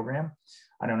managing the program.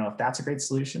 I don't know if that's a great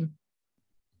solution.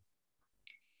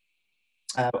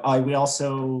 We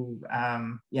also,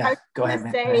 yeah, go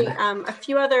ahead. Say, a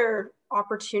few other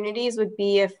opportunities would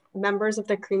be if members of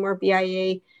the Creemore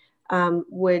BIA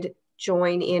would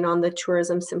join in on the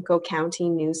Tourism Simcoe County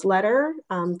newsletter.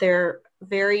 They're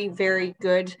very, very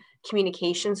good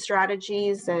communication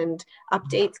strategies and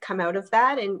updates come out of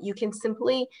that. And you can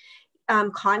simply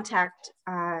contact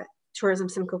Tourism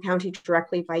Simcoe County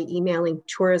directly by emailing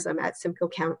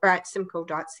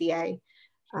tourism@simcoe.ca.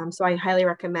 So I highly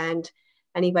recommend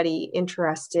anybody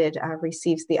interested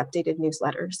receives the updated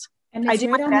newsletters. And it's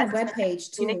right on their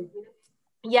webpage too.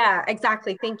 Yeah,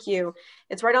 exactly. Thank you.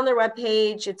 It's right on their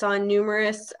webpage. It's on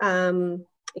numerous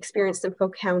Experience Simcoe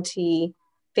County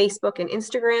Facebook and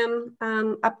Instagram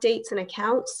updates and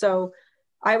accounts. So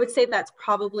I would say that's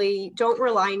probably, don't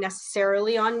rely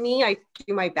necessarily on me. I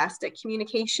do my best at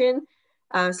communication.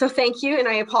 So thank you. And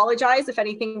I apologize if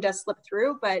anything does slip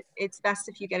through, but it's best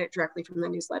if you get it directly from the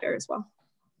newsletter as well.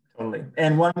 Totally.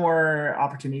 And one more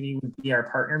opportunity would be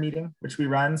our partner meeting, which we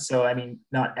run. So, I mean,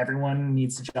 not everyone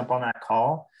needs to jump on that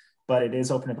call, but it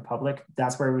is open to the public.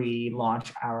 That's where we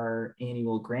launch our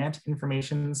annual grant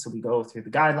information. So we go through the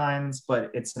guidelines,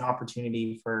 but it's an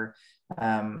opportunity for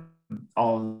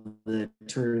all the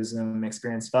tourism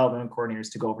experience development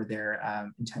coordinators to go over their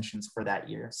intentions for that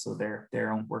year. So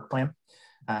their own work plan.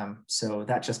 So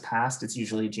that just passed. It's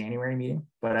usually a January meeting,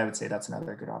 but I would say that's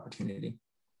another good opportunity.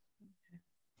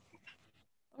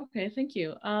 Okay, thank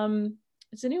you.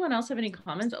 Does anyone else have any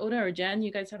comments? Oda or Jen,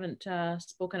 you guys haven't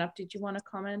spoken up. Did you want to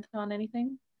comment on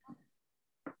anything?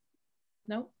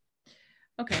 No?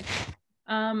 Okay.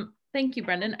 Thank you,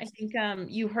 Brendan. I think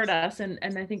you heard us, and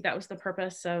I think that was the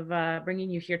purpose of bringing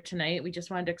you here tonight. We just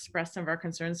wanted to express some of our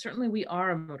concerns. Certainly, we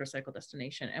are a motorcycle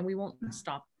destination, and we won't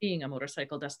stop being a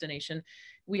motorcycle destination.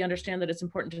 We understand that it's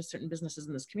important to certain businesses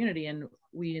in this community, and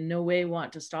we in no way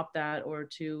want to stop that or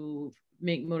to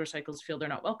make motorcycles feel they're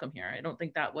not welcome here. I don't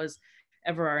think that was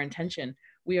ever our intention.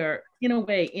 We are, in a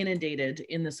way, inundated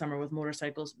in the summer with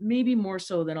motorcycles, maybe more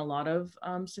so than a lot of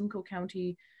Simcoe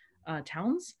County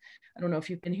towns. I don't know if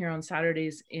you've been here on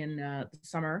Saturdays in the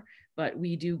summer, but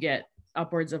we do get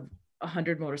upwards of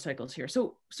 100 motorcycles here.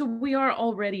 So we are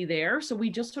already there. So we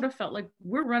just sort of felt like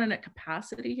we're running at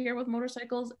capacity here with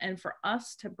motorcycles, and for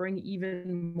us to bring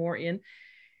even more in,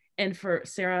 and for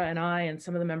Sarah and I and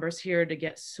some of the members here to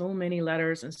get so many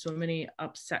letters and so many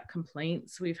upset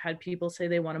complaints. We've had people say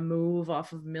they want to move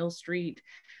off of Mill Street.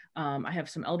 I have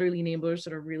some elderly neighbors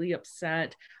that are really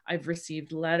upset. I've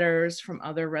received letters from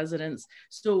other residents.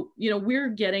 So, you know, we're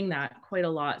getting that quite a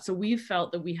lot. So we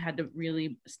felt that we had to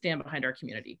really stand behind our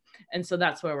community. And so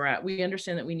that's where we're at. We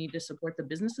understand that we need to support the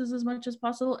businesses as much as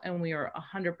possible, and we are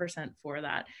 100% for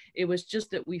that. It was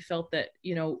just that we felt that,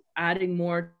 you know, adding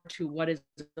more to what is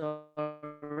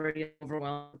already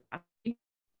overwhelming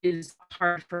is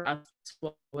hard for us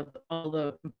with all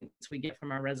the complaints we get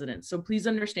from our residents. So please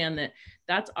understand that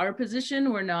that's our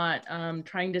position. We're not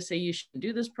trying to say you shouldn't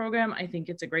do this program. I think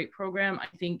it's a great program. I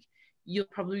think you'll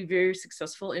probably be very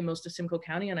successful in most of Simcoe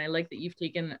County. And I like that you've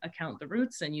taken account the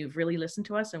roots and you've really listened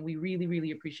to us. And we really, really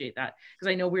appreciate that,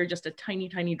 because I know we're just a tiny,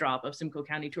 tiny drop of Simcoe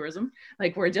County tourism.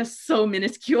 Like, we're just so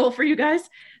minuscule for you guys.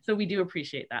 So we do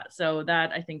appreciate that. So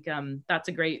that, I think that's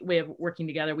a great way of working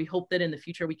together. We hope that in the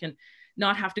future we can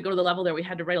not have to go to the level that we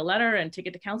had to write a letter and take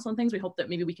it to council and things. We hope that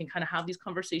maybe we can kind of have these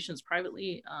conversations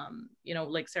privately, you know,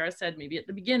 like Sarah said, maybe at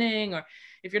the beginning, or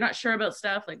if you're not sure about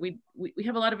stuff, like we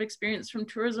have a lot of experience from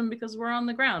tourism because we're on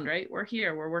the ground, right? We're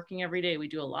here, we're working every day. We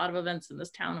do a lot of events in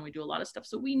this town and we do a lot of stuff.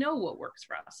 So we know what works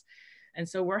for us. And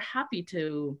so we're happy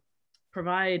to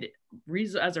provide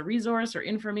as a resource or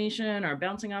information or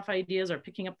bouncing off ideas or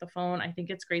picking up the phone. I think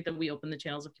it's great that we open the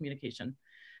channels of communication.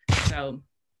 So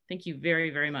thank you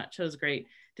very, very much. That was great.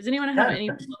 Does anyone have any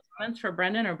comments for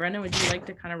Brendan? Or Brendan, would you like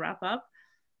to kind of wrap up?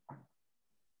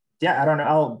 Yeah, I don't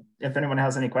know. If anyone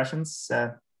has any questions,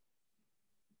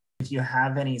 if you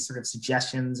have any sort of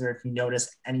suggestions, or if you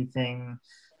notice anything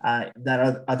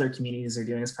that other communities are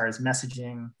doing as far as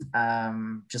messaging,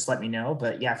 just let me know.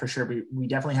 But yeah, for sure, we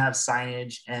definitely have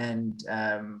signage, and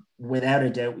without a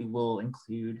doubt, we will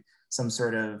include some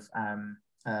sort of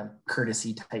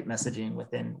courtesy type messaging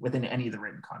within any of the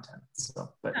written content.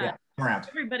 So, but yeah, around.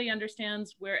 Everybody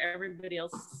understands where everybody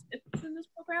else is in this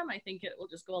program. I think it will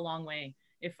just go a long way.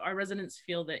 If our residents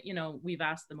feel that, you know, we've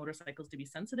asked the motorcycles to be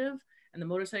sensitive and the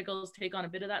motorcycles take on a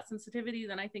bit of that sensitivity,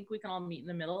 then I think we can all meet in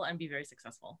the middle and be very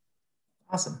successful.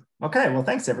 Awesome. Okay. Well,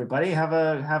 thanks everybody. Have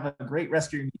a great rest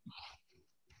of your meeting.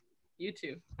 You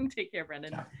too. Take care,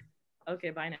 Brendan. Yeah.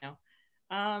 Okay. Bye now.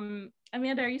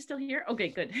 Amanda, are you still here? Okay,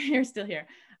 good. You're still here.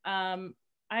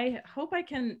 I hope I'm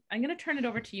going to turn it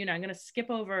over to you now. I'm going to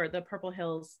skip over the Purple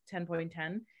Hills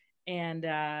 10.10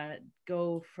 and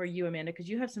go for you, Amanda, because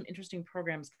you have some interesting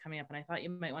programs coming up, and I thought you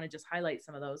might want to just highlight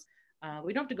some of those.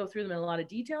 We don't have to go through them in a lot of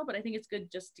detail, but I think it's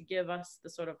good just to give us the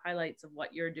sort of highlights of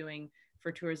what you're doing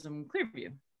for Tourism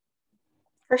Clearview.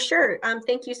 For sure.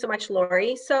 Thank you so much,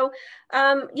 Lori. So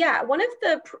yeah, one of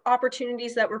the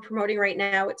opportunities that we're promoting right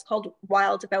now, it's called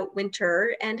Wild About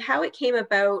Winter. And how it came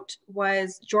about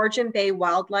was Georgian Bay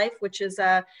Wildlife, which is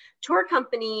a tour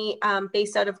company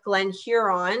based out of Glen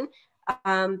Huron.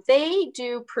 They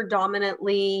do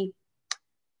predominantly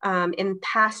in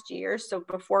past years, so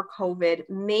before COVID,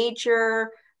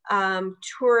 major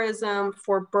tourism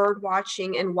for bird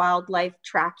watching and wildlife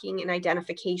tracking and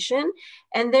identification.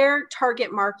 And their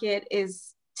target market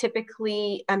is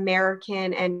typically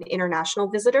American and international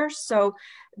visitors. So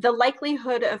the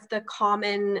likelihood of the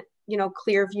common, you know,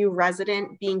 Clearview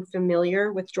resident being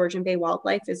familiar with Georgian Bay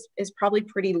Wildlife is probably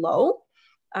pretty low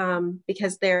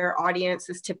because their audience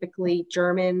is typically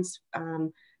Germans,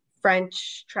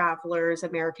 French travelers,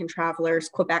 American travelers,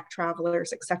 Quebec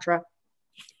travelers, etc.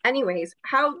 Anyways,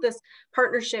 how this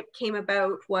partnership came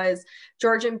about was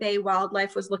Georgian Bay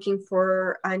Wildlife was looking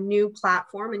for a new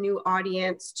platform, a new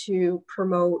audience to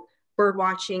promote bird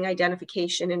watching,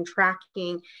 identification, and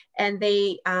tracking. And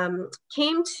they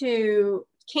came to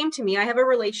me. I have a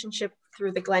relationship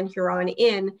through the Glen Huron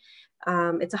Inn.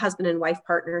 It's a husband and wife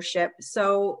partnership.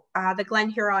 So the Glen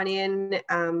Huron Inn,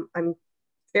 I'm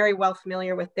very well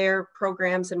familiar with their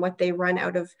programs and what they run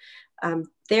out of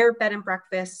their bed and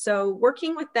breakfast. So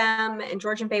working with them and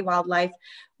Georgian Bay Wildlife,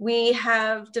 we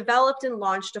have developed and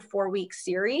launched a 4-week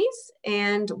series.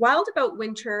 And Wild About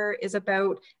Winter is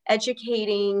about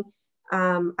educating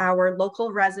our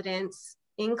local residents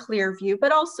in Clearview,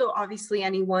 but also obviously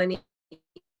anyone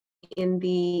in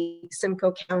the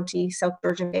Simcoe County, South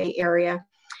Georgian Bay area,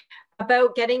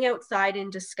 about getting outside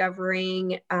and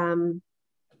discovering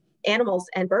animals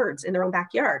and birds in their own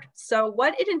backyard. So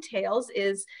what it entails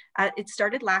is, it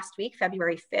started last week,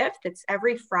 February 5th. It's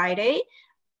every Friday.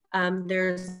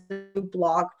 There's a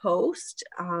blog post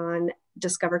on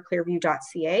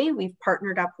discoverclearview.ca. We've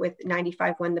partnered up with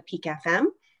 95.1 The Peak FM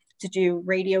to do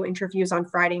radio interviews on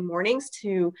Friday mornings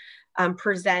to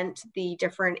present the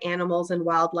different animals and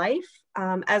wildlife,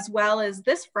 as well as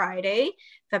this Friday,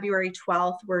 February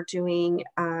 12th, we're doing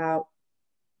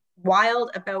Wild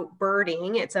About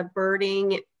Birding. It's a bird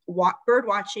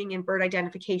watching and bird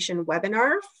identification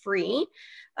webinar, free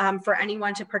for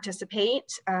anyone to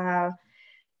participate.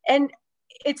 And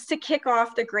it's to kick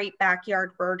off the Great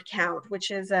Backyard Bird Count,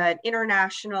 which is an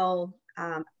international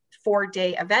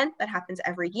 4-day event that happens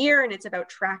every year, and it's about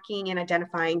tracking and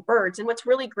identifying birds. And what's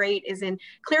really great is in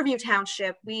Clearview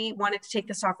Township, we wanted to take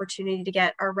this opportunity to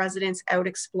get our residents out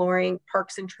exploring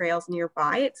parks and trails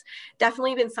nearby. It's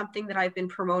definitely been something that I've been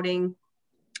promoting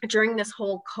during this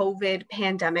whole COVID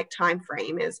pandemic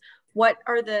timeframe, is what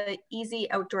are the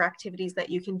easy outdoor activities that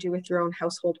you can do with your own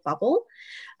household bubble.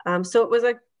 So it was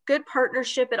a good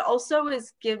partnership. It also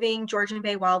is giving Georgian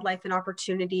Bay Wildlife an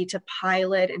opportunity to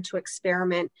pilot and to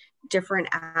experiment different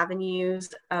avenues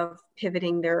of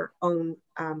pivoting their own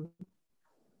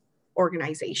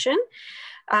organization.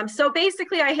 So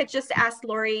basically, I had just asked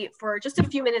Lori for just a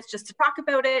few minutes just to talk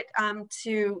about it,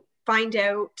 to find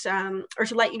out, or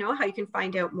to let you know how you can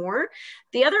find out more.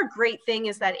 The other great thing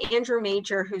is that Andrew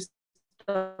Major, who's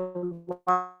the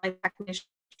wildlife technician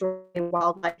in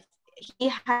wildlife,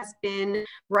 he has been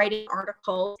writing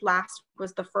articles. Last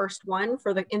was the first one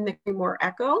for in the Creemore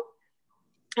Echo.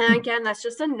 And again, that's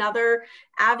just another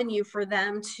avenue for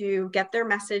them to get their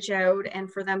message out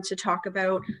and for them to talk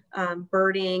about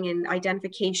birding and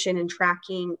identification and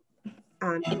tracking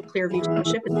in Clearview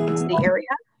Township and the area.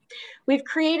 We've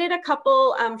created a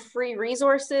couple free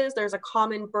resources. There's a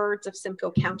Common Birds of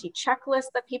Simcoe County checklist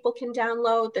that people can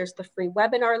download. There's the free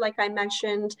webinar, like I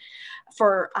mentioned.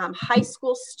 For high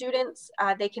school students,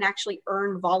 they can actually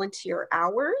earn volunteer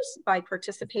hours by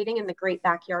participating in the Great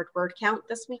Backyard Bird Count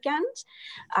this weekend.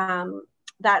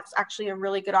 That's actually a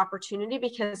really good opportunity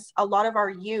because a lot of our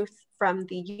youth from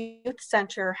the youth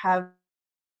center have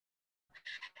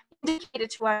indicated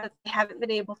to us that they haven't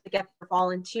been able to get their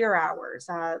volunteer hours.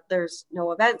 There's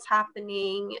no events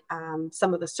happening.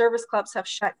 Some of the service clubs have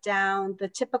shut down. The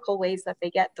typical ways that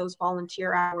they get those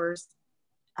volunteer hours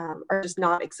are just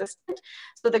not existent.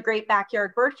 So the Great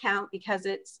Backyard Bird Count, because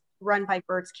it's run by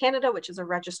Birds Canada, which is a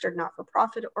registered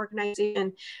not-for-profit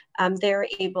organization, they're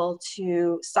able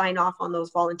to sign off on those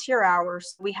volunteer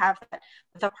hours. We have that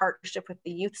with a partnership with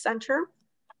the Youth Center.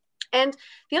 And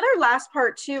the other last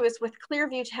part too is with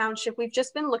Clearview Township, we've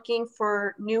just been looking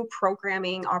for new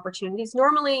programming opportunities.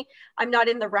 Normally, I'm not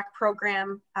in the rec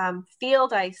program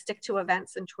field. I stick to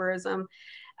events and tourism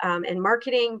and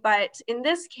marketing. But in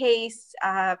this case,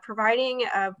 providing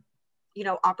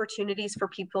opportunities for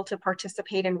people to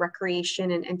participate in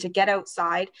recreation and to get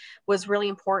outside was really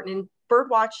important. And bird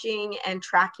watching and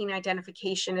tracking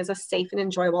identification is a safe and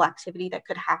enjoyable activity that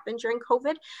could happen during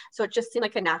COVID. So it just seemed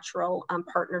like a natural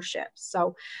partnership.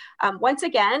 So once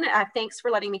again, thanks for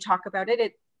letting me talk about it.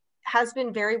 It has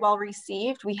been very well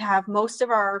received. We have most of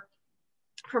our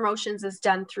promotions is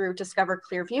done through Discover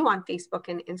Clearview on Facebook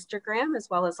and Instagram, as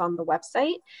well as on the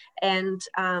website, and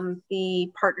the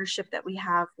partnership that we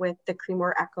have with the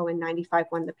Creemore Echo and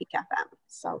 95.1 The Peak FM.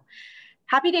 So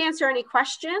happy to answer any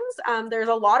questions. There's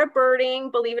a lot of birding,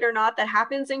 believe it or not, that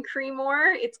happens in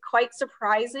Creemore. It's quite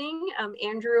surprising.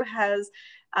 Andrew has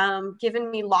given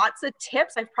me lots of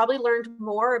tips. I've probably learned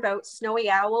more about snowy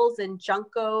owls and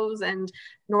juncos and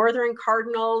northern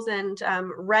cardinals and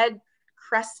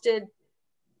red-crested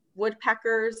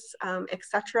woodpeckers,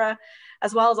 etc.,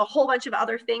 as well as a whole bunch of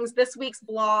other things. This week's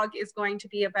blog is going to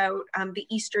be about the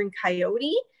eastern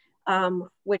coyote,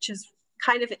 which is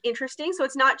kind of interesting. So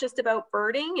it's not just about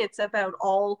birding, it's about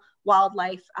all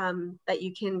wildlife that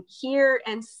you can hear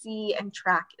and see and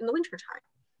track in the wintertime.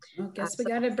 Well, guess we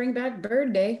got to bring back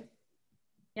Bird Day.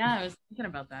 Yeah, I was thinking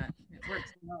about that. It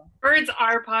works well. Birds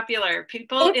are popular.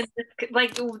 People,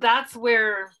 that's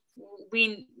where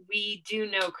we do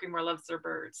know Creemore loves their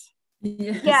birds.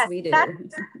 Yes, we do.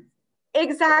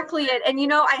 Exactly it. And, you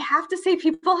know, I have to say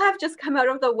people have just come out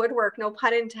of the woodwork, no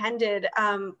pun intended.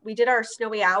 We did our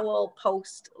Snowy Owl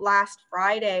post last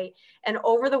Friday, and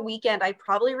over the weekend, I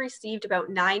probably received about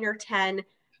 9 or 10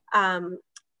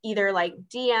 either like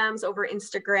DMs over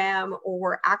Instagram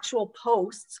or actual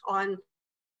posts on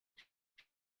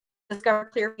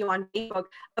Discover Clearview on Facebook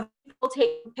of people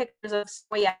taking pictures of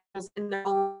snowy owls in their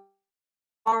own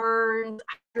barns,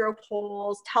 hydro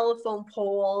poles, telephone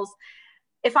poles.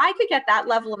 If I could get that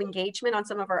level of engagement on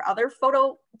some of our other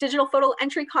digital photo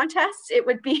entry contests, it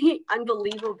would be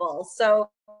unbelievable. So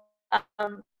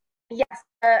yes,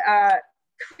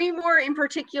 Creemore in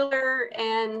particular,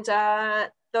 and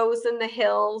those in the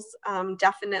hills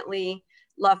definitely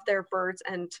love their birds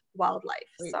and wildlife.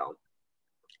 So,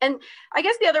 and I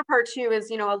guess the other part too is,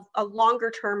 you know, a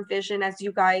longer term vision, as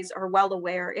you guys are well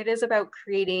aware, it is about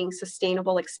creating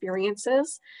sustainable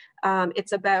experiences.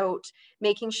 It's about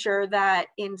making sure that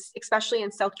especially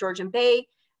in South Georgian Bay,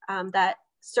 that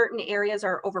certain areas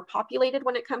are overpopulated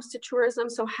when it comes to tourism.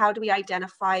 So how do we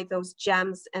identify those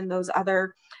gems and those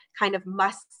other kind of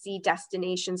must-see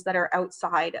destinations that are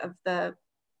outside of the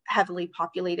heavily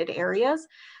populated areas?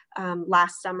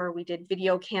 Last summer, we did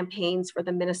video campaigns for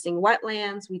the Minising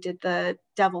Wetlands. We did the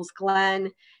Devil's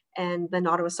Glen and the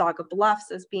Nottawasaga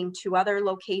Bluffs as being two other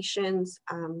locations,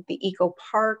 the Eco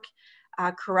Park,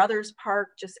 Carruthers Park,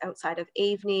 just outside of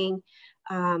Avening,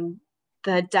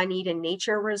 the Dunedin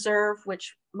Nature Reserve,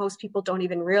 which most people don't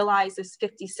even realize is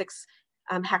 56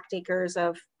 hectares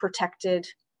of protected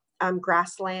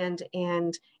grassland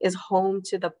and is home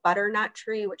to the butternut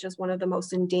tree, which is one of the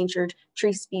most endangered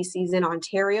tree species in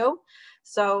Ontario.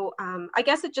 So I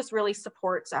guess it just really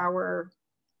supports our,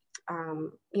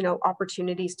 you know,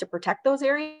 opportunities to protect those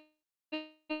areas.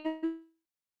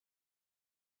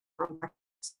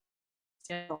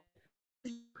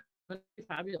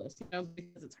 Fabulous, you know,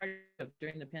 because it's hard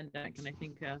during the pandemic, and I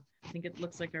think it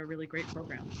looks like a really great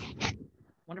program.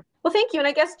 Wonderful. Well, thank you. And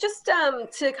I guess just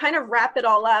to kind of wrap it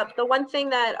all up, the one thing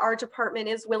that our department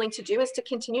is willing to do is to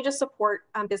continue to support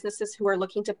businesses who are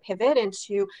looking to pivot and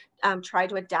to try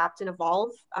to adapt and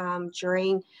evolve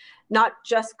during not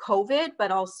just COVID,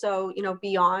 but also, you know,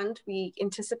 beyond. We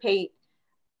anticipate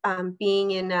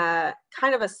being in a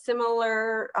kind of a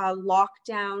similar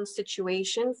lockdown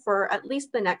situation for at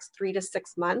least the next 3 to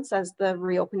 6 months as the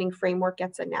reopening framework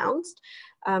gets announced.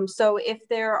 So if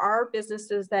there are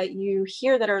businesses that you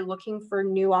hear that are looking for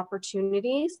new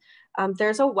opportunities,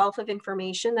 there's a wealth of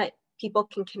information that people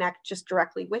can connect just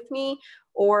directly with me,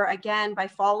 or again, by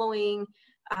following,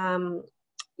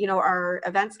 you know, our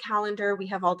events calendar. We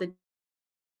have all the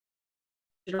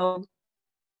digital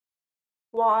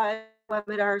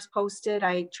webinars posted.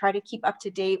 I try to keep up to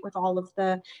date with all of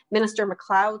the Minister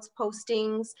McLeod's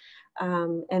postings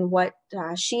and what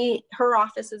her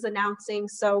office is announcing.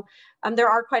 So there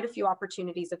are quite a few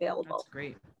opportunities available. That's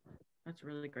great. That's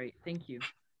really great. Thank you.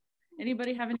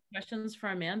 Anybody have any questions for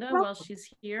Amanda while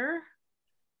she's here?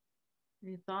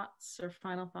 Any thoughts or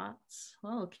final thoughts?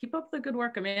 Well, keep up the good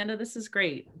work, Amanda. This is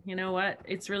great. You know what?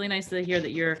 It's really nice to hear that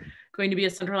you're going to be a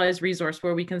centralized resource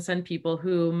where we can send people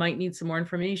who might need some more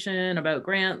information about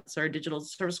grants or Digital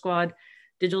Service Squad.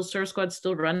 Digital Service Squad's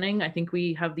still running. I think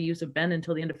we have the use of Ben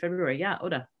until the end of February. Yeah,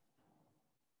 Oda.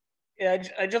 Yeah,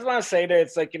 I just want to say that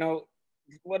it's like, you know,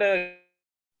 what a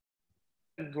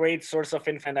great source of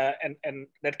info and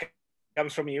that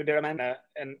comes from you there, Amanda,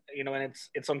 and you know, and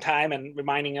it's on time and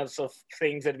reminding us of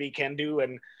things that we can do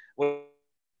and what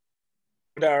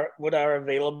are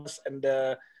available. And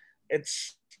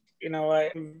it's, you know,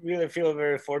 I really feel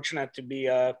very fortunate to be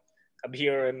up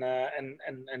here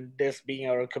and this being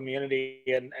our community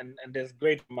and this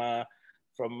great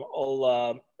from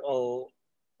all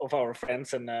of our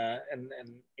friends and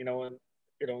you know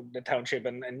the township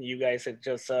and you guys. It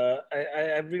just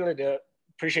I really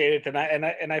appreciate it,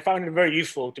 and I found it very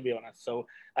useful, to be honest. So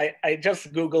I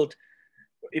just Googled,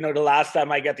 you know, the last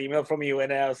time I got the email from you,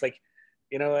 and I was like,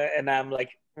 you know, and I'm like,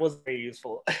 it was very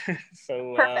useful.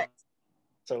 So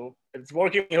so it's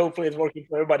working. Hopefully it's working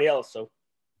for everybody else. So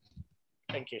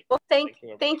thank you. Well, thank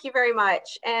you very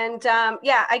much. And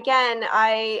yeah, again,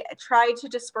 I try to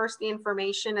disperse the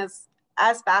information as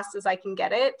fast as I can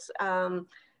get it.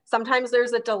 Sometimes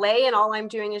there's a delay, and all I'm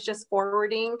doing is just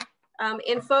forwarding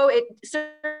info. It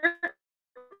certainly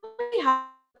has,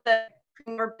 the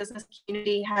Creemore business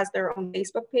community has their own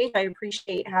Facebook page. I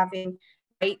appreciate having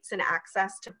rights and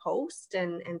access to post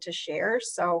and to share.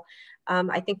 So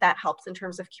I think that helps in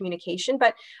terms of communication,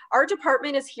 but our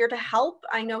department is here to help.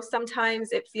 I know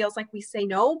sometimes it feels like we say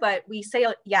no, but we say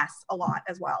yes a lot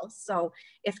as well. So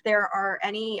if there are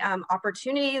any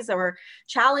opportunities or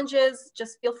challenges,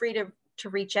 just feel free to to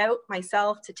reach out,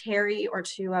 myself, to Terry, or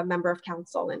to a member of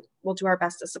council, and we'll do our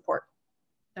best to support.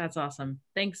 That's awesome.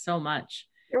 Thanks so much.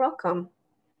 You're welcome.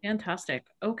 Fantastic.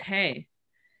 Okay.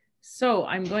 So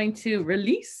I'm going to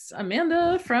release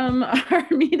Amanda from our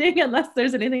meeting unless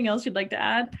there's anything else you'd like to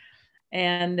add.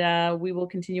 And we will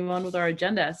continue on with our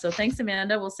agenda. So thanks,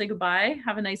 Amanda. We'll say goodbye.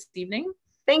 Have a nice evening.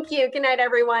 Thank you. Good night,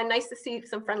 everyone. Nice to see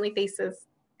some friendly faces.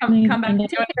 Come back and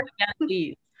join us again,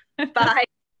 please. Bye.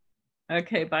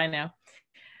 Okay, bye now.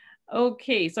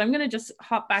 Okay, so I'm going to just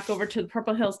hop back over to the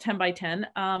Purple Hills 10 by 10.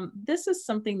 This is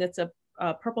something that's a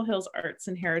Purple Hills Arts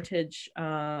and Heritage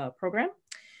program.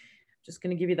 Just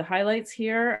going to give you the highlights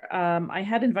here. I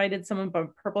had invited someone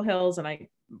from Purple Hills, and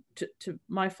to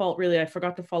my fault, really, I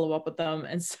forgot to follow up with them.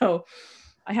 And so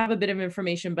I have a bit of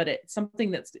information, but it's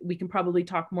something that we can probably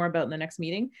talk more about in the next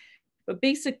meeting. But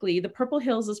basically, the Purple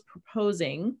Hills is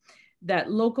proposing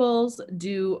that locals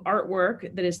do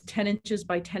artwork that is 10 inches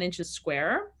by 10 inches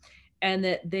square, and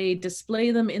that they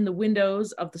display them in the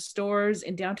windows of the stores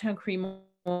in downtown Creemore.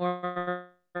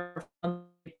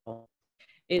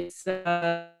 It's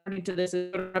according to this,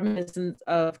 is reminiscent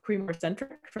of Creemore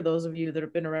centric for those of you that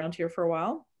have been around here for a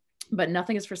while, but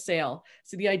nothing is for sale.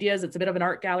 So the idea is it's a bit of an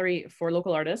art gallery for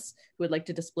local artists who would like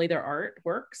to display their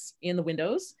artworks in the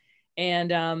windows.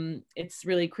 And it's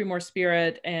really Creemore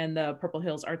Spirit and the Purple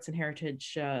Hills Arts and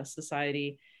Heritage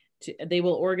Society. They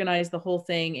will organize the whole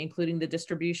thing, including the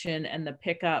distribution and the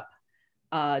pickup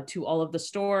to all of the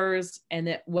stores. And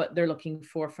that what they're looking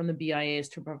for from the BIA is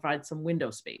to provide some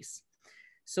window space.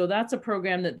 So that's a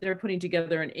program that they're putting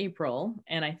together in April.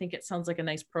 And I think it sounds like a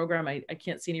nice program. I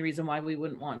can't see any reason why we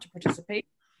wouldn't want to participate.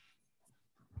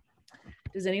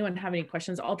 Does anyone have any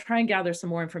questions? I'll try and gather some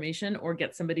more information or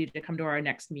get somebody to come to our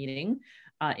next meeting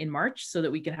in March so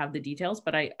that we can have the details.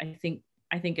 But I think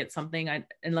it's something,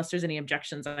 unless there's any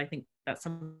objections, I think that's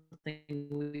something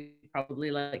we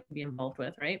probably like to be involved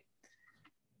with, right?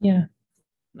 Yeah.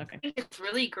 Okay. I think it's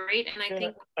really great. And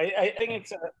I think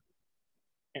it's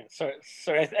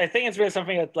I think it's really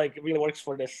something that like really works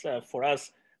for this for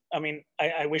us. I mean,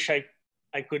 I wish I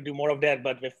could do more of that,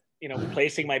 but with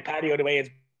placing my patio the way it's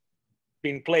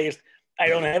been placed, I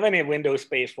don't have any window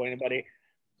space for anybody.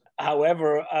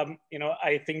 However,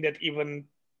 I think that even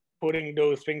putting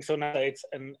those things on sites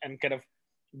and kind of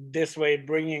this way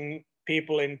bringing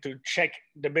people in to check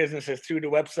the businesses through the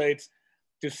websites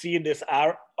to see this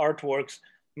artworks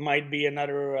might be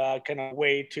another kind of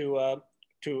way to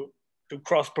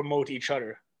cross promote each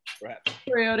other, perhaps.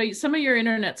 Sorry, some of your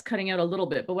internet's cutting out a little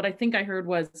bit, but what I think I heard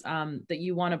was that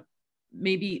you want to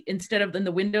maybe instead of in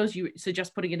the windows, you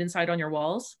suggest putting it inside on your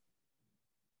walls.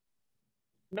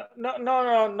 No,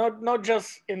 not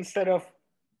just instead of.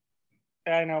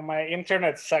 I know my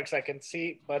internet sucks. I can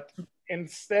see, but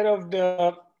instead of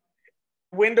the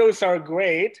windows are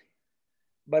great,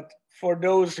 but for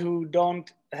those who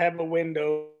don't have a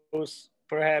windows,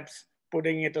 perhaps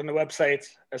putting it on the websites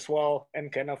as well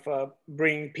and kind of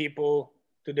bring people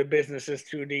to the businesses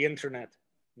through the internet,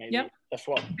 maybe as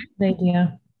well. Good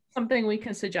idea. Something we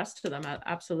can suggest to them,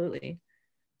 absolutely.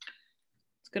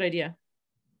 It's a good idea.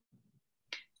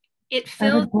 It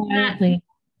fills that.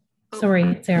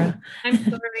 Sorry, Sarah. I'm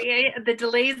sorry, the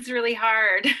delay is really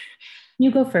hard.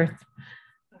 You go first.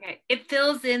 Okay, it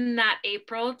fills in that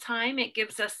April time. It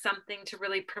gives us something to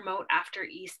really promote after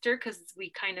Easter because we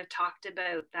kind of talked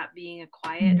about that being a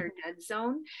quiet or dead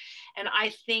zone. And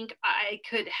I think I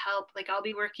could help, like I'll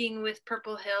be working with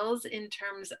Purple Hills in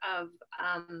terms of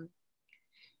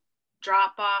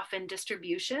drop off and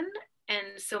distribution.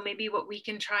 And so maybe what we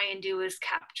can try and do is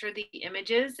capture the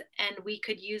images, and we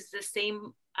could use the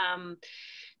same,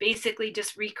 basically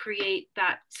just recreate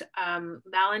that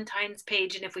Valentine's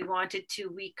page. And if we wanted to,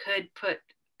 we could put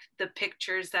the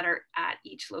pictures that are at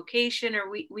each location, or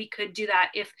we could do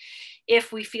that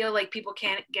if we feel like people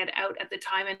can't get out at the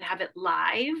time and have it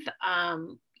live.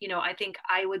 I think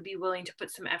I would be willing to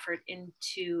put some effort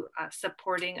into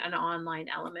supporting an online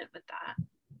element with that.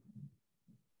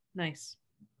 Nice.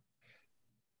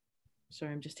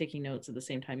 Sorry, I'm just taking notes at the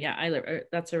same time. Yeah,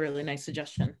 that's a really nice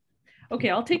suggestion. Okay,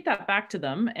 I'll take that back to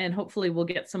them and hopefully we'll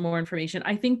get some more information.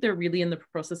 I think they're really in the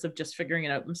process of just figuring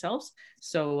it out themselves.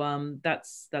 So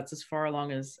that's as far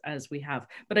along as we have.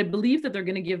 But I believe that they're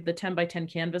going to give the 10 by 10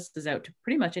 canvases out to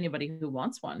pretty much anybody who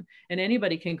wants one, and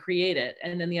anybody can create it.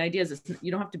 And then the idea is you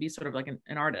don't have to be sort of like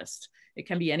an artist. It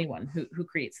can be anyone who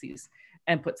creates these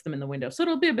and puts them in the window. So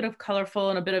it'll be a bit of colorful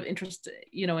and a bit of interest,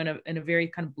 in a very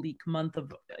kind of bleak month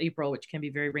of April, which can be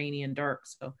very rainy and dark.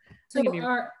 So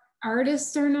our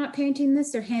artists are not painting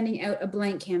this, they're handing out a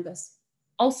blank canvas.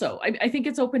 also, I think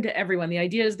it's open to everyone. The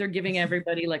idea is they're giving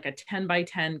everybody like a 10 by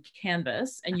 10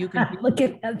 canvas, and you can look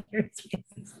at Heather's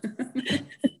faces.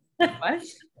 What?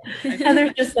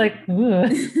 Heather's just like, ooh.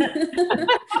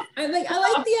 I'm like, I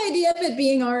like the idea of it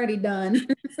being already done.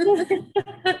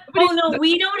 Oh no,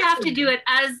 we don't have to do it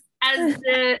as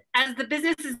the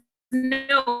businesses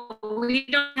know. We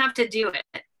don't have to do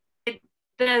it.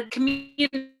 The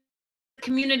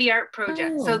community art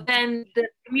project. Oh. So then the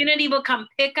community will come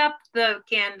pick up the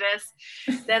canvas,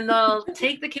 then they'll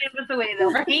take the canvas away,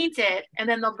 they'll paint it, and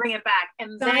then they'll bring it back,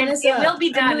 and then it will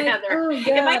be done, like, Heather. Oh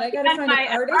God, I gotta find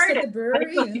an artist at the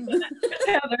brewery.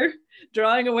 Heather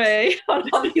drawing away on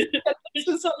all these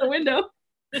canvases on the window.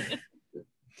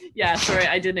 Yeah, sorry,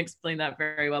 I didn't explain that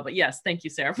very well, but yes, thank you,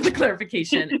 Sarah, for the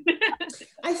clarification.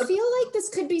 I feel like this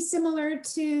could be similar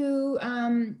to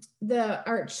the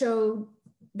art show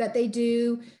that they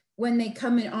do when they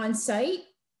come in on site,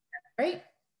 right?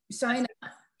 Sign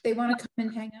up. They want to come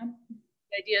and hang out.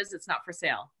 The idea is it's not for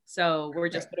sale, so we're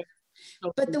just.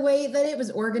 Right. But the way that it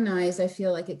was organized, I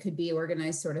feel like it could be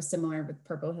organized sort of similar with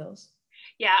Purple Hills.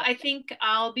 Yeah, I think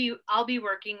I'll be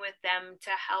working with them to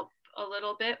help a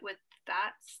little bit with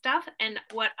that stuff. And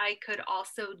what I could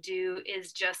also do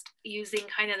is just using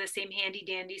kind of the same handy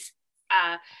dandy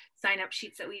sign up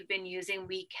sheets that we've been using.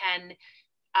 We can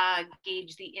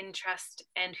gauge the interest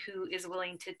and who is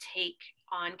willing to take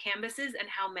on canvases and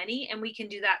how many, and we can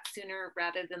do that sooner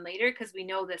rather than later because we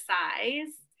know the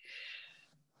size.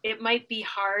 It might be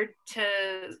hard to,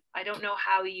 I don't know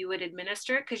how you would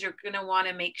administer it because you're going to want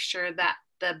to make sure that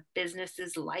the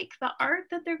businesses like the art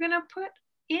that they're going to put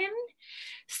in.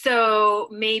 So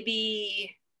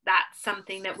maybe that's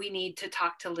something that we need to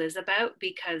talk to Liz about,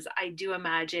 because I do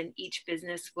imagine each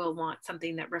business will want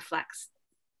something that reflects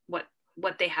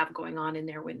what they have going on in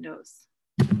their windows.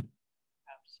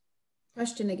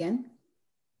 Question again,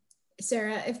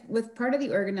 Sarah, if with part of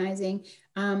the organizing,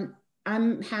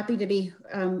 I'm happy to be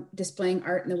displaying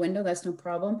art in the window. That's no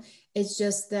problem. It's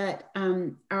just that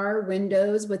our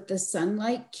windows with the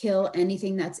sunlight kill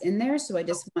anything that's in there. So I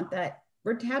just want that.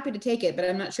 We're happy to take it, but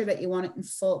I'm not sure that you want it in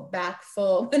full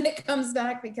when it comes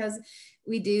back, because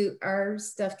our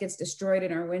stuff gets destroyed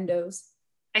in our windows.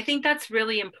 I think that's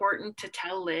really important to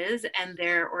tell Liz and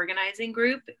their organizing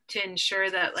group to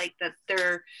ensure that that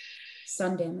they're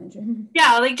sun damage.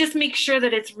 Yeah, just make sure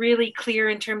that it's really clear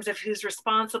in terms of who's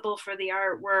responsible for the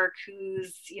artwork,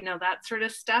 who's, that sort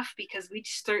of stuff, because we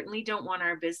certainly don't want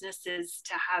our businesses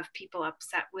to have people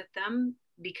upset with them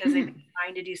because they've been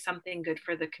trying to do something good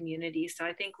for the community. So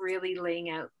I think really laying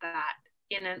out that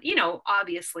in a,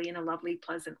 obviously in a lovely,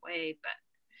 pleasant way, but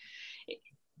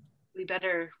we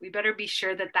better be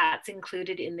sure that that's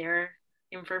included in their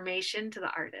information to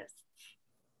the artists.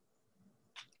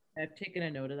 I've taken a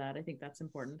note of that. I think that's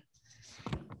important.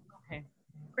 Okay,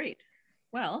 great.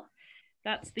 Well,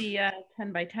 that's the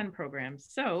 10 by 10 program.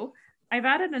 So I've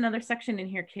added another section in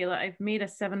here, Kayla. I've made a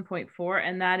 7.4,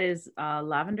 and that is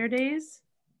Lavender Days.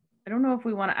 I don't know if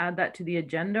we want to add that to the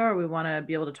agenda or we want to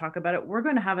be able to talk about it. We're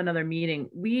going to have another meeting.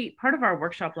 Part of our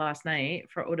workshop last night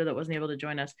for Oda that wasn't able to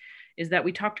join us is that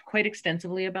we talked quite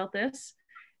extensively about this.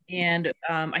 And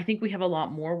I think we have a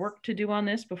lot more work to do on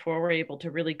this before we're able to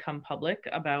really come public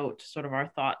about sort of our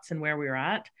thoughts and where we're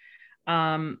at.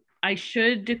 I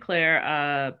should declare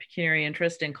a pecuniary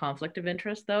interest and conflict of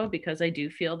interest, though, because I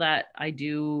do feel that I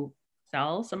do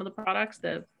sell some of the products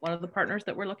that one of the partners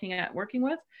that we're looking at working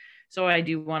with. So I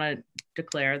do want to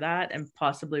declare that and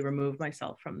possibly remove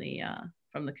myself from the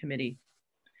committee.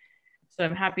 So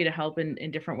I'm happy to help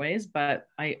in different ways, but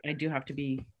I do have to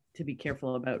be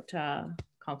careful about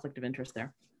conflict of interest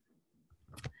there.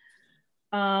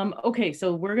 Okay,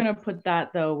 so we're going to put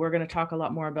that, though, we're going to talk a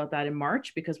lot more about that in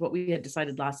March, because what we had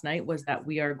decided last night was that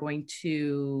we are going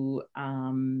to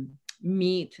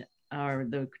meet, or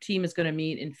the team is going to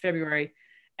meet in February,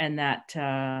 and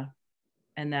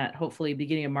that hopefully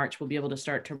beginning of March, we'll be able to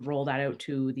start to roll that out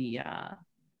to the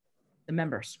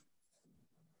members.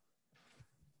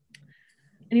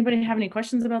 Anybody have any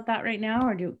questions about that right now,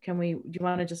 or do you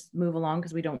want to just move along,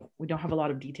 because we don't have a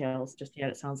lot of details just yet,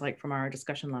 it sounds like, from our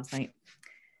discussion last night.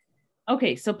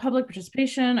 Okay, so public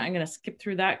participation, I'm going to skip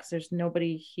through that because there's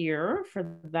nobody here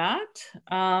for that.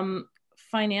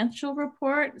 Financial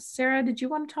report, Sarah, did you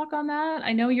want to talk on that?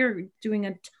 I know you're doing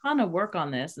a ton of work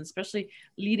on this, especially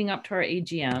leading up to our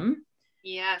AGM.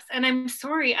 Yes, and I'm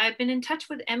sorry, I've been in touch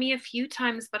with Emmy a few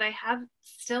times, but I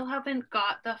still haven't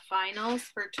got the finals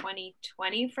for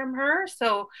 2020 from her.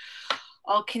 So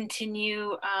I'll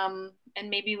continue, and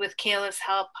maybe with Kayla's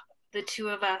help, the two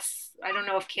of us, I don't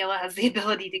know if Kayla has the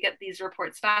ability to get these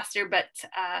reports faster, but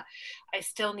I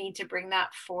still need to bring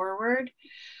that forward.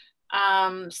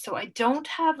 So I don't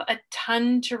have a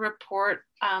ton to report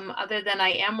other than I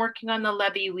am working on the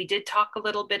levy. We did talk a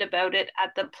little bit about it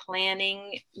at the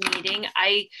planning meeting.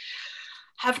 I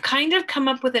have kind of come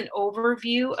up with an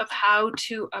overview of how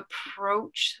to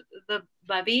approach the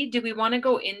levy. Do we want to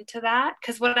go into that?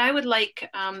 Because what I would like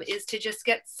is to just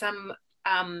get some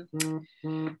kind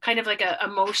of like a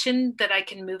motion that I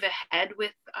can move ahead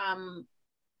with.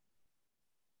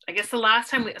 I guess the last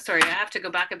time sorry, I have to go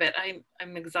back a bit.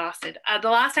 I'm exhausted. The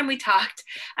last time we talked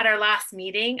at our last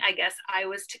meeting, I guess I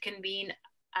was to convene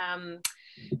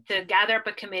to gather up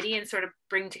a committee and sort of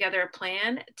bring together a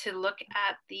plan to look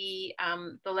at the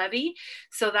levy.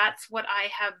 So that's what I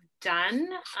have done.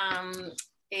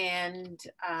 And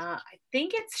I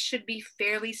think it should be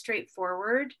fairly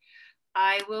straightforward.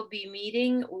 I will be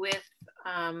meeting with,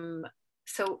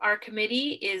 so our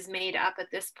committee is made up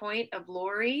at this point of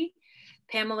Lori,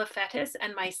 Pamela Fettis,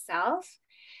 and myself.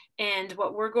 And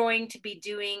what we're going to be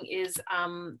doing is,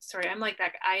 sorry, I'm like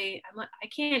that. I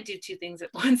can't do two things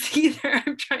at once either.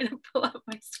 I'm trying to pull up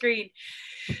my screen.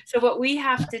 So what we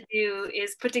have to do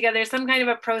is put together some kind of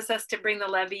a process to bring the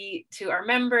levy to our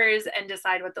members and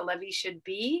decide what the levy should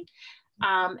be.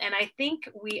 And I think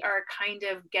we are kind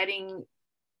of getting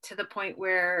to the point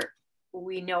where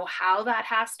we know how that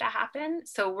has to happen.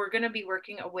 So we're going to be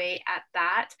working away at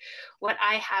that. What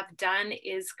I have done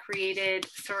is created,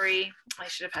 sorry, I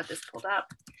should have had this pulled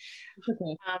up.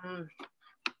 Okay.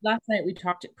 Last night we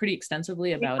talked pretty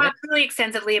extensively about it. Really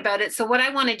extensively about it. So what I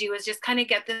want to do is just kind of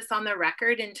get this on the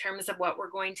record in terms of what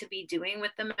we're going to be doing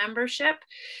with the membership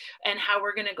and how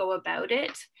we're going to go about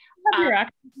it. Have your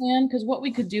action plan, because what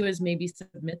we could do is maybe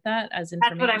submit that as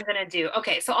information. That's what I'm going to do.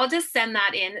 Okay, so I'll just send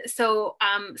that in. So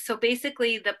so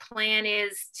basically the plan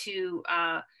is to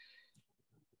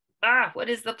what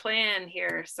is the plan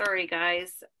here? Sorry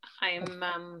guys, I'm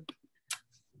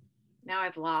now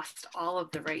I've lost all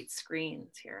of the right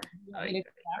screens here.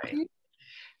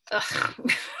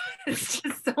 It's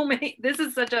just so many. This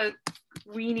is such a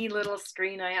weeny little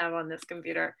screen I have on this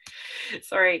computer.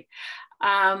 Sorry.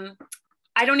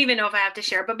 I don't even know if I have to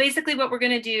share, but basically what we're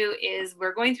going to do is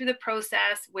we're going through the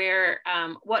process where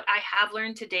what I have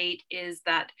learned to date is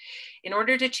that in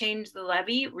order to change the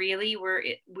levy, really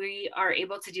we are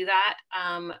able to do that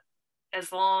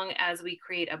as long as we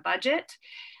create a budget,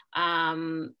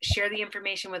 share the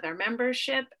information with our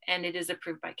membership, and it is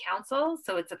approved by council.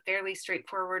 So it's a fairly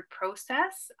straightforward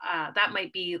process. That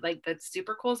might be like the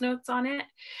super cool notes on it,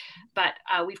 but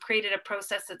we've created a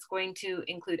process that's going to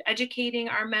include educating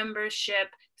our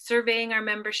membership, surveying our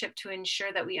membership to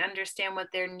ensure that we understand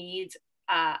what their needs,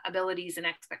 abilities, and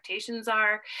expectations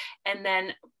are. And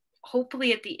then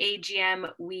hopefully at the AGM,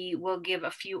 we will give a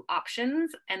few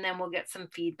options and then we'll get some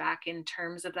feedback in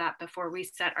terms of that before we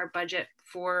set our budget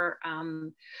for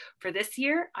this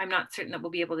year. I'm not certain that we'll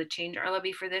be able to change our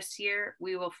levy for this year.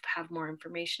 We will have more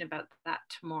information about that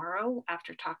tomorrow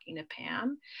after talking to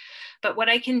Pam. But what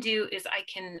I can do is I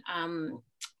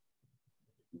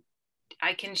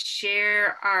can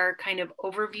share our kind of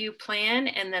overview plan,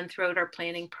 and then throughout our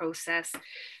planning process,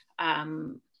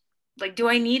 like, do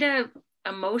I need a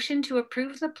motion to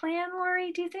approve the plan,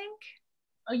 Lori, do you think?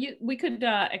 Oh, we could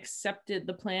accept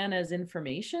the plan as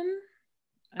information.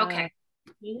 Okay.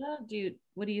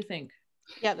 What do you think?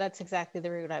 Yeah, that's exactly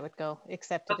the route I would go.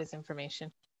 Accept it as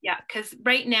information. Yeah, because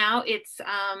right now it's,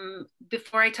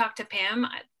 before I talk to Pam,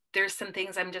 there's some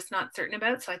things I'm just not certain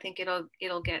about. So I think it'll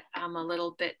get a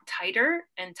little bit tighter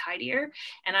and tidier.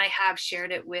 And I have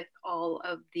shared it with all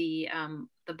of the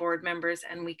board members,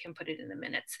 and we can put it in the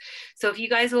minutes. So if you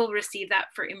guys will receive that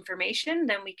for information,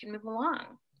 then we can move along.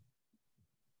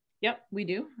 Yep, we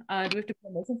do. Do we have to put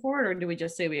a motion for it, or do we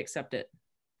just say we accept it?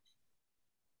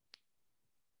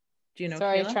 Do you know?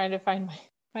 Sorry, Kayla? Trying to find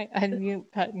my unmute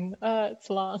button. It's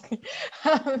long.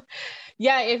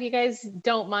 Yeah, if you guys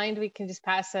don't mind, we can just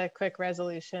pass a quick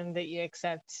resolution that you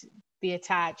accept the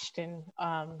attached, and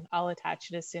I'll attach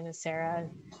it as soon as Sarah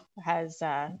has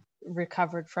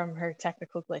recovered from her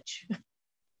technical glitch.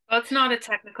 Well, it's not a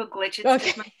technical glitch. It's okay.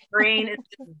 Just my brain is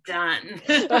just done.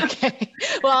 Okay.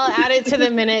 Well, I'll add it to the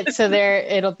minutes so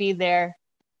it'll be there.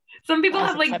 Some people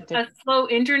have like a slow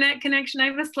internet connection. I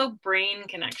have a slow brain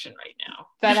connection right now.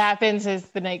 That happens as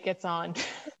the night gets on.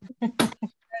 Do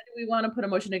we want to put a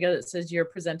motion together that says you're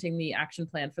presenting the action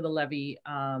plan for the levy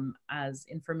as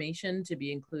information to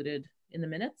be included in the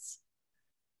minutes?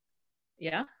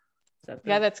 Yeah.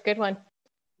 Yeah, that's a good one.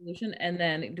 And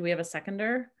then do we have a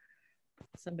seconder?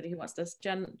 Somebody who wants to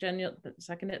Jen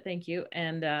second it. Thank you.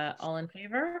 And all in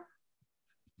favor?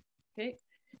 Okay,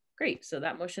 great. So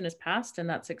that motion is passed, and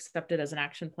that's accepted as an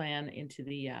action plan into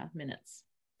the minutes.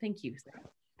 Thank you, Sarah.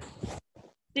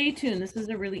 stay tuned. This is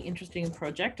a really interesting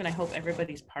project, and I hope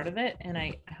everybody's part of it. And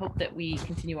I hope that we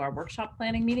continue our workshop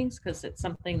planning meetings, because it's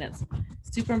something that's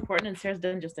super important. And Sarah's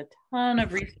done just a ton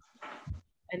of research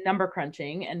and number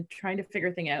crunching and trying to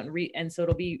figure things out, and so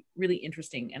it'll be really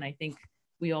interesting. And I think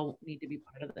we all need to be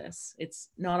part of this. It's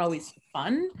not always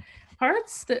fun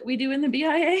parts that we do in the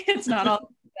BIA. It's not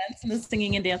all events and the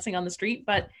singing and dancing on the street,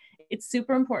 but it's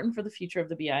super important for the future of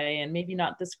the BIA, and maybe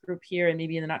not this group here, and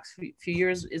maybe in the next few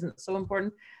years isn't so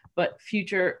important, but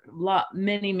future,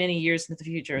 many years in the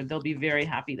future, they'll be very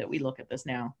happy that we look at this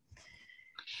now.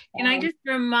 Can I just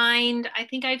remind, I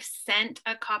think I've sent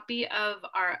a copy of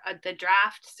the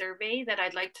draft survey that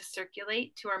I'd like to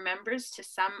circulate to our members, to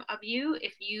some of you.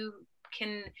 If you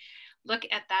can look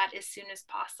at that as soon as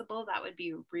possible, that would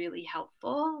be really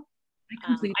helpful.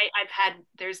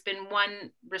 There's been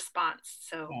one response,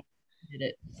 so. Did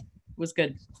it was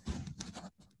good.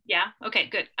 Yeah, okay,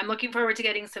 good. I'm looking forward to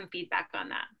getting some feedback on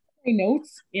that. My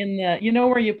notes in the, you know,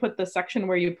 where you put the section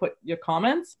where you put your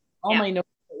comments, all my notes,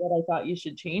 what I thought you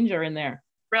should change are in there.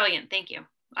 Brilliant, thank you.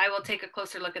 I will take a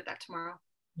closer look at that tomorrow.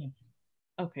 Yeah.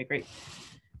 Okay, great.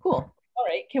 Cool. All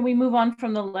right, can we move on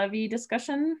from the levy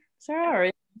discussion, Sarah?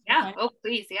 Or yeah, oh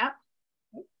please, yeah.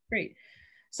 Great.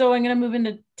 So I'm going to move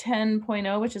into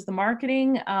 10.0, which is the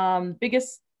marketing.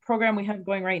 Biggest program we have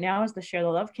going right now is the Share the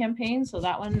Love campaign. So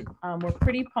that one we're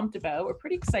pretty pumped about. We're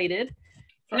pretty excited.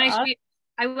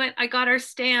 I got our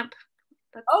stamp.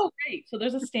 Oh, great. So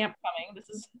there's a stamp coming. This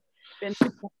has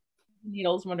been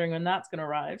needles wondering when that's going to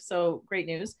arrive. So great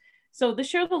news. So the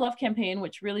Share the Love campaign,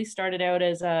 which really started out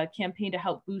as a campaign to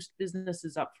help boost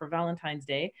businesses up for Valentine's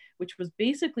Day, which was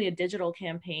basically a digital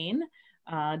campaign.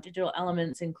 Digital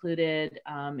elements included,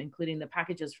 including the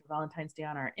packages for Valentine's Day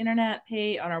on our internet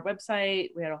page, on our website.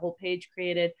 We had a whole page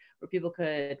created where people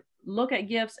could look at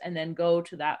gifts and then go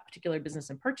to that particular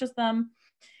business and purchase them.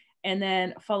 And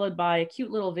then followed by a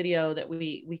cute little video that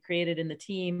we created in the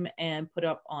team and put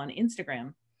up on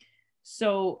Instagram.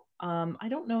 So I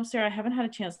don't know, Sarah, I haven't had a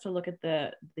chance to look at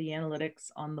the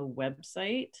analytics on the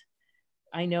website.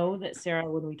 I know that, Sarah,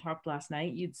 when we talked last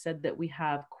night, you'd said that we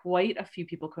have quite a few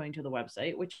people going to the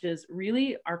website, which is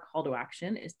really our call to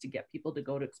action, is to get people to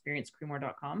go to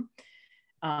experiencecreemore.com.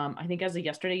 I think as of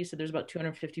yesterday, you said there's about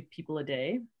 250 people a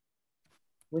day,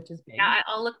 which is big. Yeah,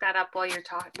 I'll look that up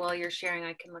while you're sharing.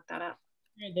 I can look that up.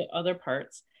 The other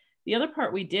parts. The other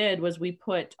part we did was we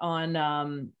put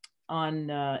on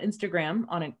Instagram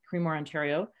on Creemore,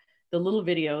 Ontario, the little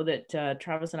video that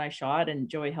Travis and I shot, and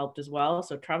Joey helped as well.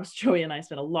 So Travis, Joey, and I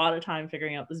spent a lot of time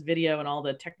figuring out this video and all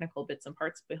the technical bits and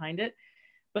parts behind it.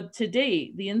 But to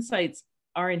date, the insights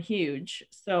aren't huge.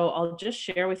 So I'll just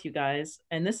share with you guys,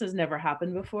 and this has never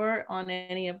happened before on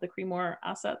any of the Creemore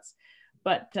assets,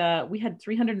 but we had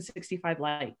 365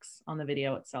 likes on the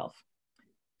video itself,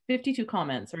 52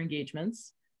 comments or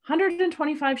engagements,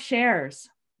 125 shares.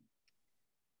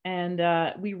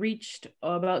 And we reached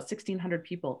about 1,600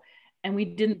 people. And we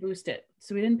didn't boost it.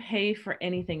 So we didn't pay for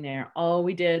anything there. All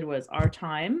we did was our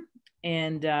time.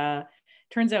 And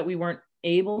turns out we weren't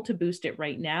able to boost it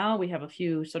right now. We have a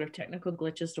few sort of technical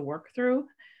glitches to work through.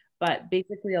 But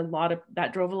basically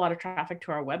that drove a lot of traffic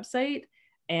to our website.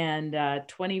 And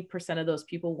 20% of those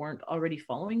people weren't already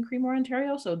following Creemore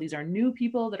Ontario. So these are new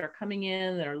people that are coming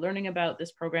in, that are learning about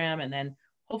this program, and then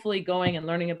hopefully going and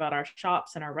learning about our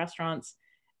shops and our restaurants.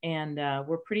 And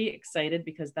we're pretty excited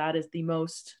because that is the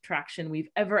most traction we've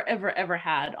ever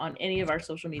had on any of our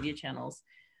social media channels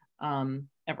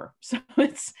ever. So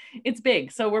it's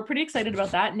big. So we're pretty excited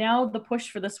about that. Now the push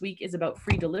for this week is about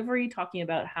free delivery, talking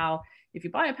about how if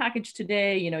you buy a package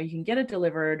today, you can get it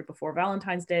delivered before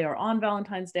Valentine's Day or on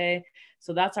Valentine's Day.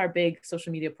 So that's our big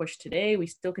social media push today. We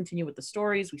still continue with the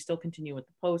stories. We still continue with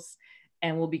the posts,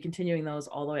 and we'll be continuing those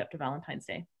all the way up to Valentine's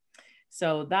Day.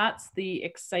 So that's the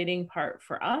exciting part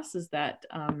for us, is that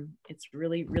it's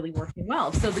really working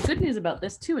well. So the good news about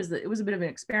this too is that it was a bit of an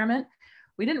experiment.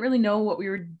 We didn't really know what we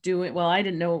were doing. Well, I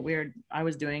didn't know what I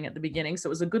was doing at the beginning. So it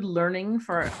was a good learning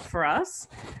for us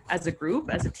as a group,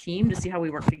 as a team, to see how we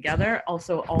work together.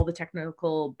 Also, all the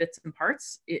technical bits and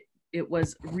parts, it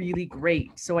was really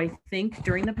great. So I think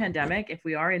during the pandemic, if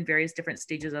we are in various different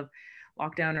stages of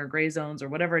lockdown or gray zones or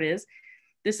whatever it is,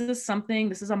 this is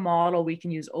a model we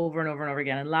can use over and over and over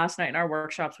again. And last night in our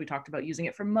workshops, we talked about using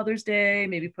it for Mother's Day,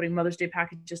 maybe putting Mother's Day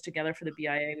packages together for the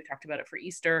BIA. We talked about it for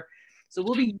Easter. So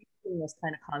we'll be using this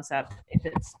kind of concept if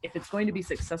it's going to be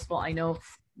successful. I know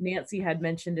Nancy had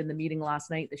mentioned in the meeting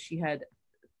last night that she had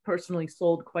personally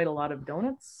sold quite a lot of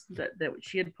donuts that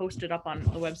she had posted up on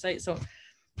the website. So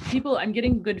I'm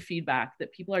getting good feedback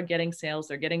that people are getting sales,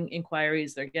 they're getting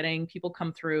inquiries, they're getting people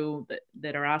come through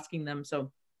that are asking them.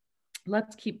 So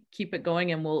let's keep it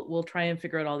going, and we'll try and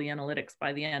figure out all the analytics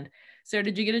by the end. Sarah,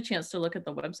 did you get a chance to look at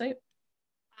the website?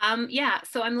 Yeah,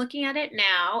 so I'm looking at it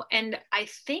now, and I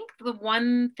think the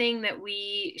one thing that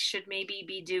we should maybe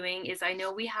be doing is, I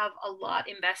know we have a lot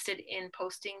invested in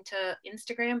posting to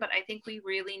Instagram, but I think we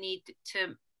really need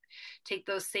to take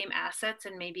those same assets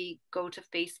and maybe go to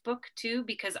Facebook too,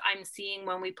 because I'm seeing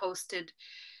when we posted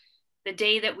the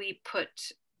day that we put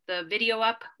the video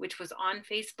up, which was on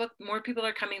Facebook, more people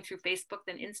are coming through Facebook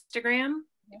than Instagram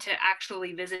to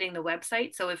actually visiting the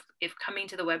website. So if coming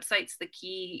to the website's the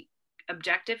key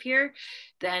objective here,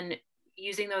 then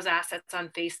using those assets on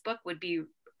Facebook would be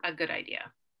a good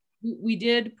idea. We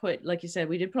did put, like you said,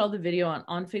 we did put all the video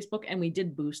on Facebook, and we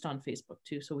did boost on Facebook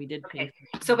too. So we did pay. Okay.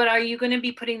 So, but are you going to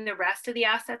be putting the rest of the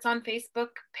assets on Facebook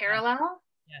parallel?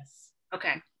 Yes.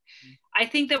 Okay. I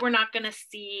think that we're not going to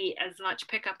see as much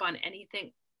pickup on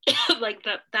anything like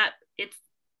that.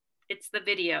 It's the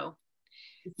video.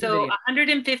 So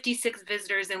 156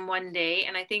 visitors in one day.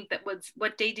 And I think that was,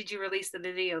 what day did you release the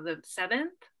video? The 7th?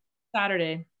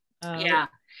 Saturday. Yeah.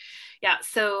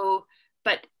 So,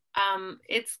 but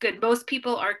it's good. Most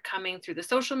people are coming through the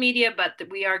social media, but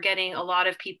we are getting a lot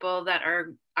of people that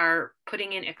are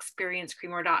putting in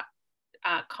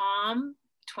experience.creemore.com.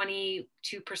 22%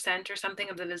 or something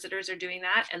of the visitors are doing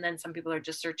that. And then some people are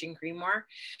just searching Creemore.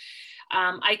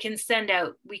 I can send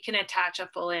out, we can attach a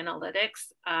full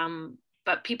analytics,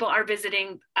 but people are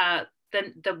visiting,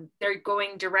 they're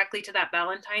going directly to that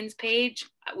Valentine's page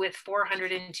with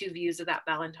 402 views of that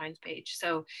Valentine's page.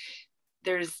 So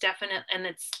there's definite, and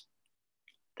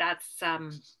that's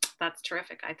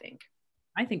terrific, I think.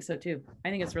 I think so too. I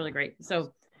think it's really great.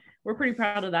 So we're pretty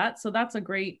proud of that. So that's a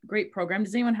great program.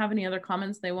 Does anyone have any other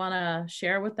comments they want to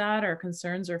share with that, or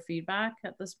concerns or feedback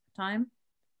at this time?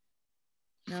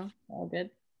 No, all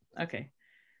good. Okay.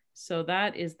 So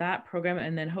that is that program.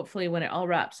 And then hopefully when it all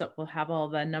wraps up, we'll have all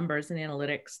the numbers and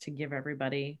analytics to give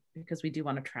everybody, because we do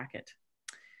want to track it.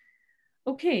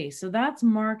 Okay, so that's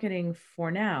marketing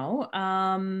for now.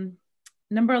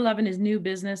 Number 11 is new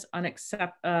business,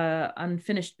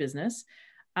 unfinished business.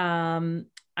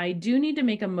 I do need to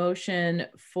make a motion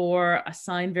for a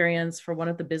sign variance for one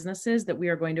of the businesses that we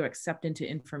are going to accept into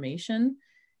information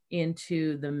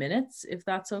into the minutes, if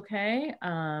that's okay.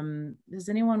 Does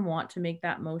anyone want to make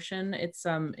that motion? It's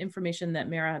some information that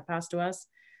Mara had passed to us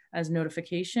as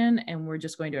notification, and we're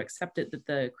just going to accept it that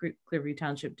the Clearview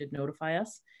Township did notify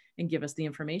us and give us the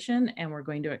information, and we're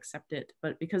going to accept it.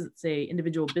 But because it's a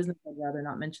individual business, I'd rather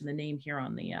not mention the name here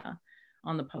on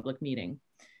the public meeting.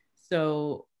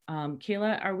 So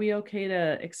Kayla, are we okay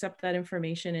to accept that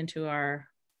information into our,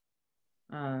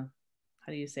 how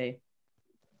do you say?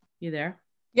 You there?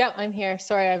 Yeah, I'm here.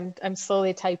 Sorry, I'm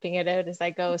slowly typing it out as I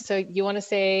go. So you want to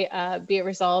say, be it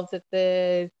resolved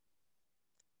that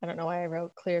I don't know why I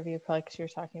wrote Clearview, probably because you were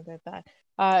talking about that.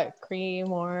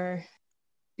 Creemore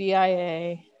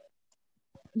BIA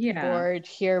board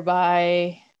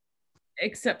hereby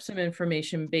accept some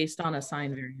information based on a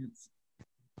sign variance.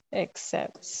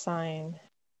 Accept sign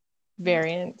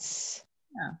variance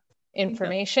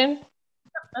information.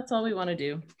 That's all we want to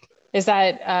do. Is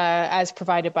that as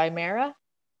provided by Mara?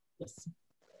 Yes.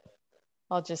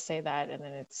 I'll just say that, and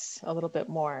then it's a little bit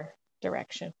more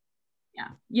direction.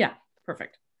 Yeah,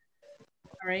 perfect.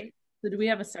 All right, so do we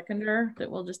have a seconder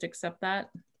that will just accept that?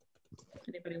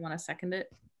 Anybody want to second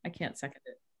it? I can't second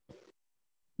it.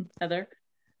 Heather?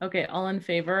 Okay, all in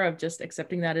favor of just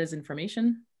accepting that as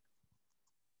information?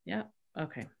 Yeah,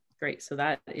 okay, great. So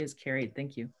that is carried,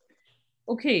 thank you.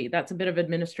 Okay, that's a bit of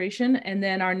administration. And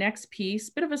then our next piece,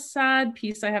 bit of a sad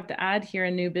piece I have to add here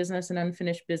in new business and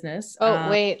unfinished business. Oh,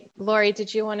 wait, Lori,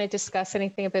 did you want to discuss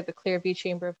anything about the Clearview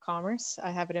Chamber of Commerce?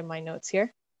 I have it in my notes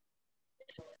here.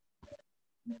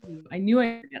 I knew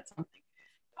I'd forget something.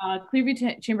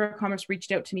 Clearview Chamber of Commerce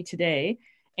reached out to me today,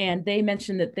 and they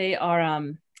mentioned that they are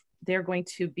they're going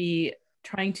to be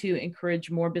trying to encourage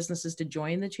more businesses to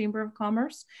join the Chamber of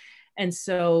Commerce. And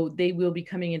so they will be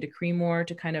coming into Creemore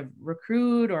to kind of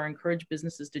recruit or encourage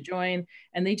businesses to join.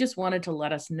 And they just wanted to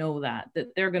let us know that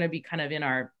they're going to be kind of in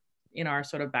our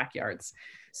sort of backyards.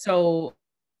 So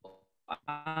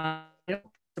I don't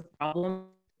think the problem.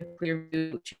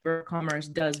 Clearview Chamber of Commerce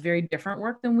does very different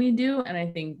work than we do. And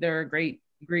I think they're a great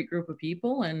group of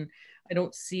people. And I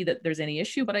don't see that there's any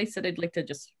issue, but I said I'd like to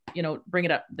just, bring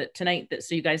it up tonight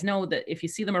so you guys know that if you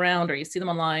see them around or you see them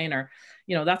online or,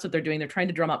 that's what they're doing. They're trying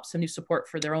to drum up some new support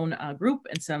for their own group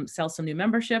and sell some new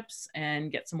memberships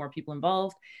and get some more people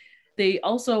involved. They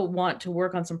also want to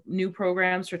work on some new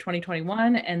programs for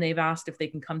 2021, and they've asked if they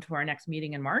can come to our next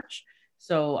meeting in March.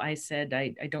 So I said,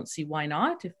 I don't see why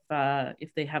not.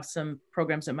 If they have some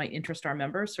programs that might interest our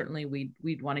members, certainly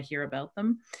we'd want to hear about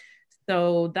them.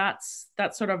 So that's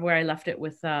sort of where I left it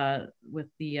with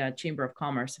the Chamber of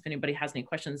Commerce. If anybody has any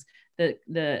questions,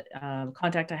 the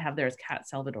contact I have there is Kat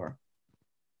Salvador.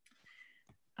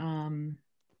 All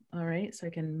right, so I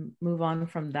can move on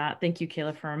from that. Thank you,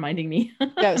 Kayla, for reminding me.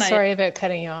 Yeah, sorry about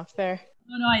cutting you off there.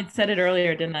 No, I had said it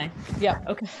earlier, didn't I? Yeah.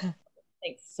 Okay.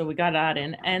 Thanks. So we got that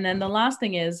in. And then the last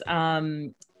thing is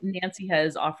Nancy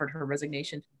has offered her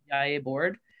resignation to the BIA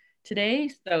board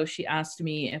today. So she asked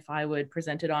me if I would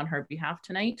present it on her behalf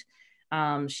tonight.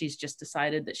 She's just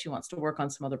decided that she wants to work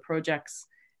on some other projects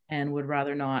and would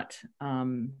rather not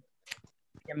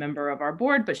be a member of our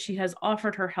board, but she has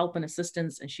offered her help and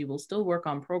assistance, and she will still work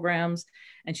on programs,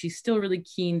 and she's still really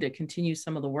keen to continue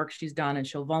some of the work she's done, and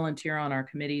she'll volunteer on our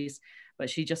committees,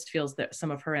 but she just feels that some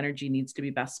of her energy needs to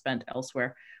be best spent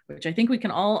elsewhere, which I think we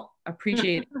can all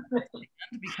appreciate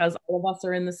because all of us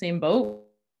are in the same boat.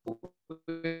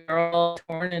 We're all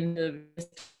torn into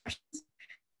directions.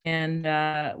 And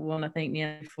want to thank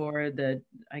Nancy for the,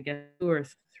 I guess, 2 or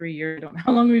 3 years, I don't know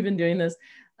how long we've been doing this,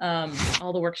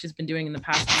 all the work she's been doing in the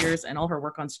past years and all her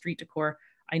work on street decor.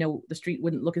 I know the street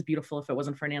wouldn't look as beautiful if it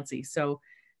wasn't for Nancy. So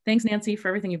thanks, Nancy, for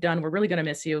everything you've done. We're really going to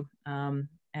miss you.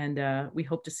 And we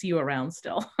hope to see you around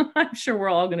still. I'm sure we're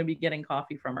all going to be getting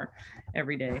coffee from her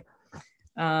every day.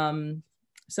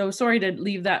 So sorry to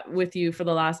leave that with you for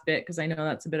the last bit, because I know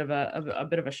that's a bit of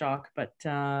a shock, but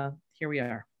here we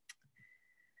are.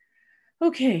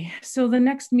 Okay, so the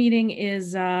next meeting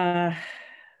is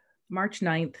March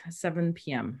 9th, 7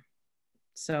 p.m.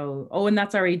 So, oh, and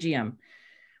that's our AGM.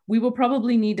 We will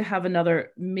probably need to have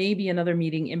maybe another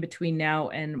meeting in between now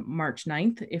and March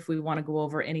 9th if we want to go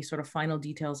over any sort of final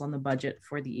details on the budget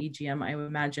for the AGM. I would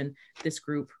imagine this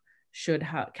group should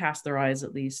cast their eyes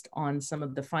at least on some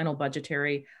of the final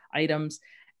budgetary items.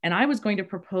 And I was going to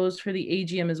propose for the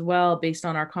AGM as well, based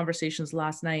on our conversations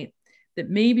last night, that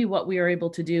maybe what we are able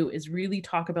to do is really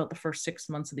talk about the first 6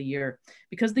 months of the year,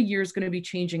 because the year is going to be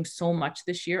changing so much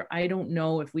this year. I don't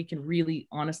know if we can really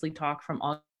honestly talk from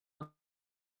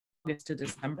August to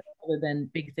December, other than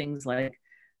big things like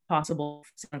possible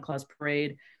Santa Claus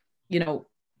parade. You know,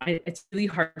 it's really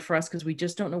hard for us because we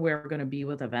just don't know where we're going to be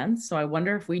with events. So I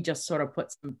wonder if we just sort of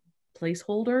put some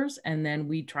placeholders and then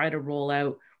we try to roll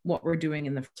out what we're doing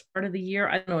in the first part of the year.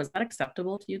 I don't know, is that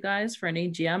acceptable to you guys for an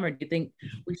AGM, or do you think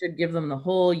we should give them the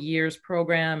whole year's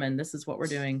program and this is what we're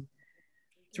doing?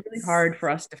 It's really hard for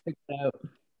us to figure out.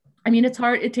 I mean, it's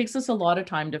hard. It takes us a lot of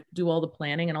time to do all the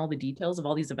planning and all the details of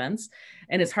all these events.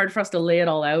 And it's hard for us to lay it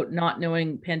all out, not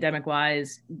knowing pandemic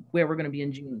wise where we're going to be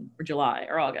in June or July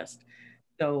or August.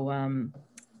 So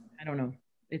I don't know.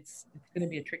 It's going to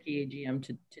be a tricky AGM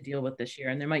to deal with this year.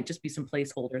 And there might just be some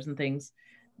placeholders and things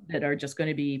that are just going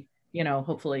to be, you know,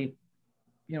 hopefully,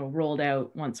 you know, rolled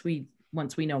out once we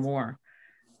know more.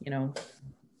 You know,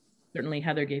 certainly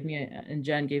Heather and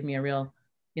Jen gave me a real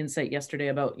insight yesterday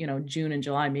about, you know, June and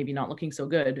July maybe not looking so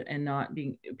good and not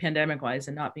being pandemic wise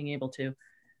and not being able to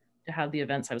have the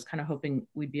events I was kind of hoping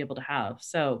we'd be able to have.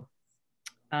 So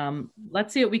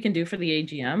let's see what we can do for the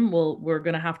AGM. We're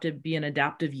going to have to be an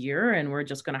adaptive year, and we're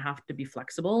just going to have to be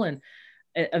flexible and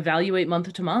evaluate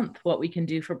month to month what we can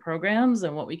do for programs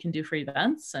and what we can do for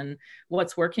events and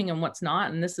what's working and what's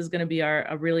not. And this is going to be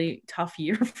a really tough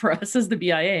year for us as the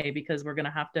BIA, because we're going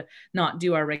to have to not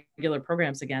do our regular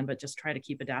programs again, but just try to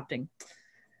keep adapting.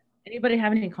 Anybody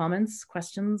have any comments,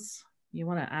 questions? You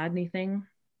want to add anything?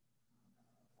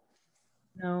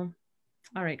 No?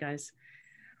 All right, guys.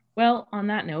 Well, on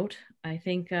that note, I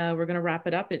think we're going to wrap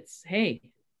it up. It's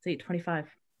 8:25.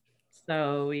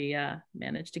 So we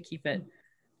managed to keep it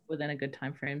within a good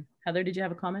time frame. Heather, did you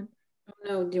have a comment? Oh,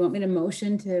 no. Do you want me to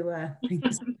motion to? Thank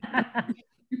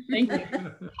you.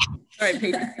 All right,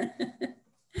 Paige.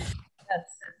 Yes.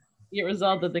 Be it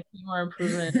resolved that the Creemore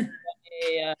Improvement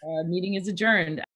meeting is adjourned.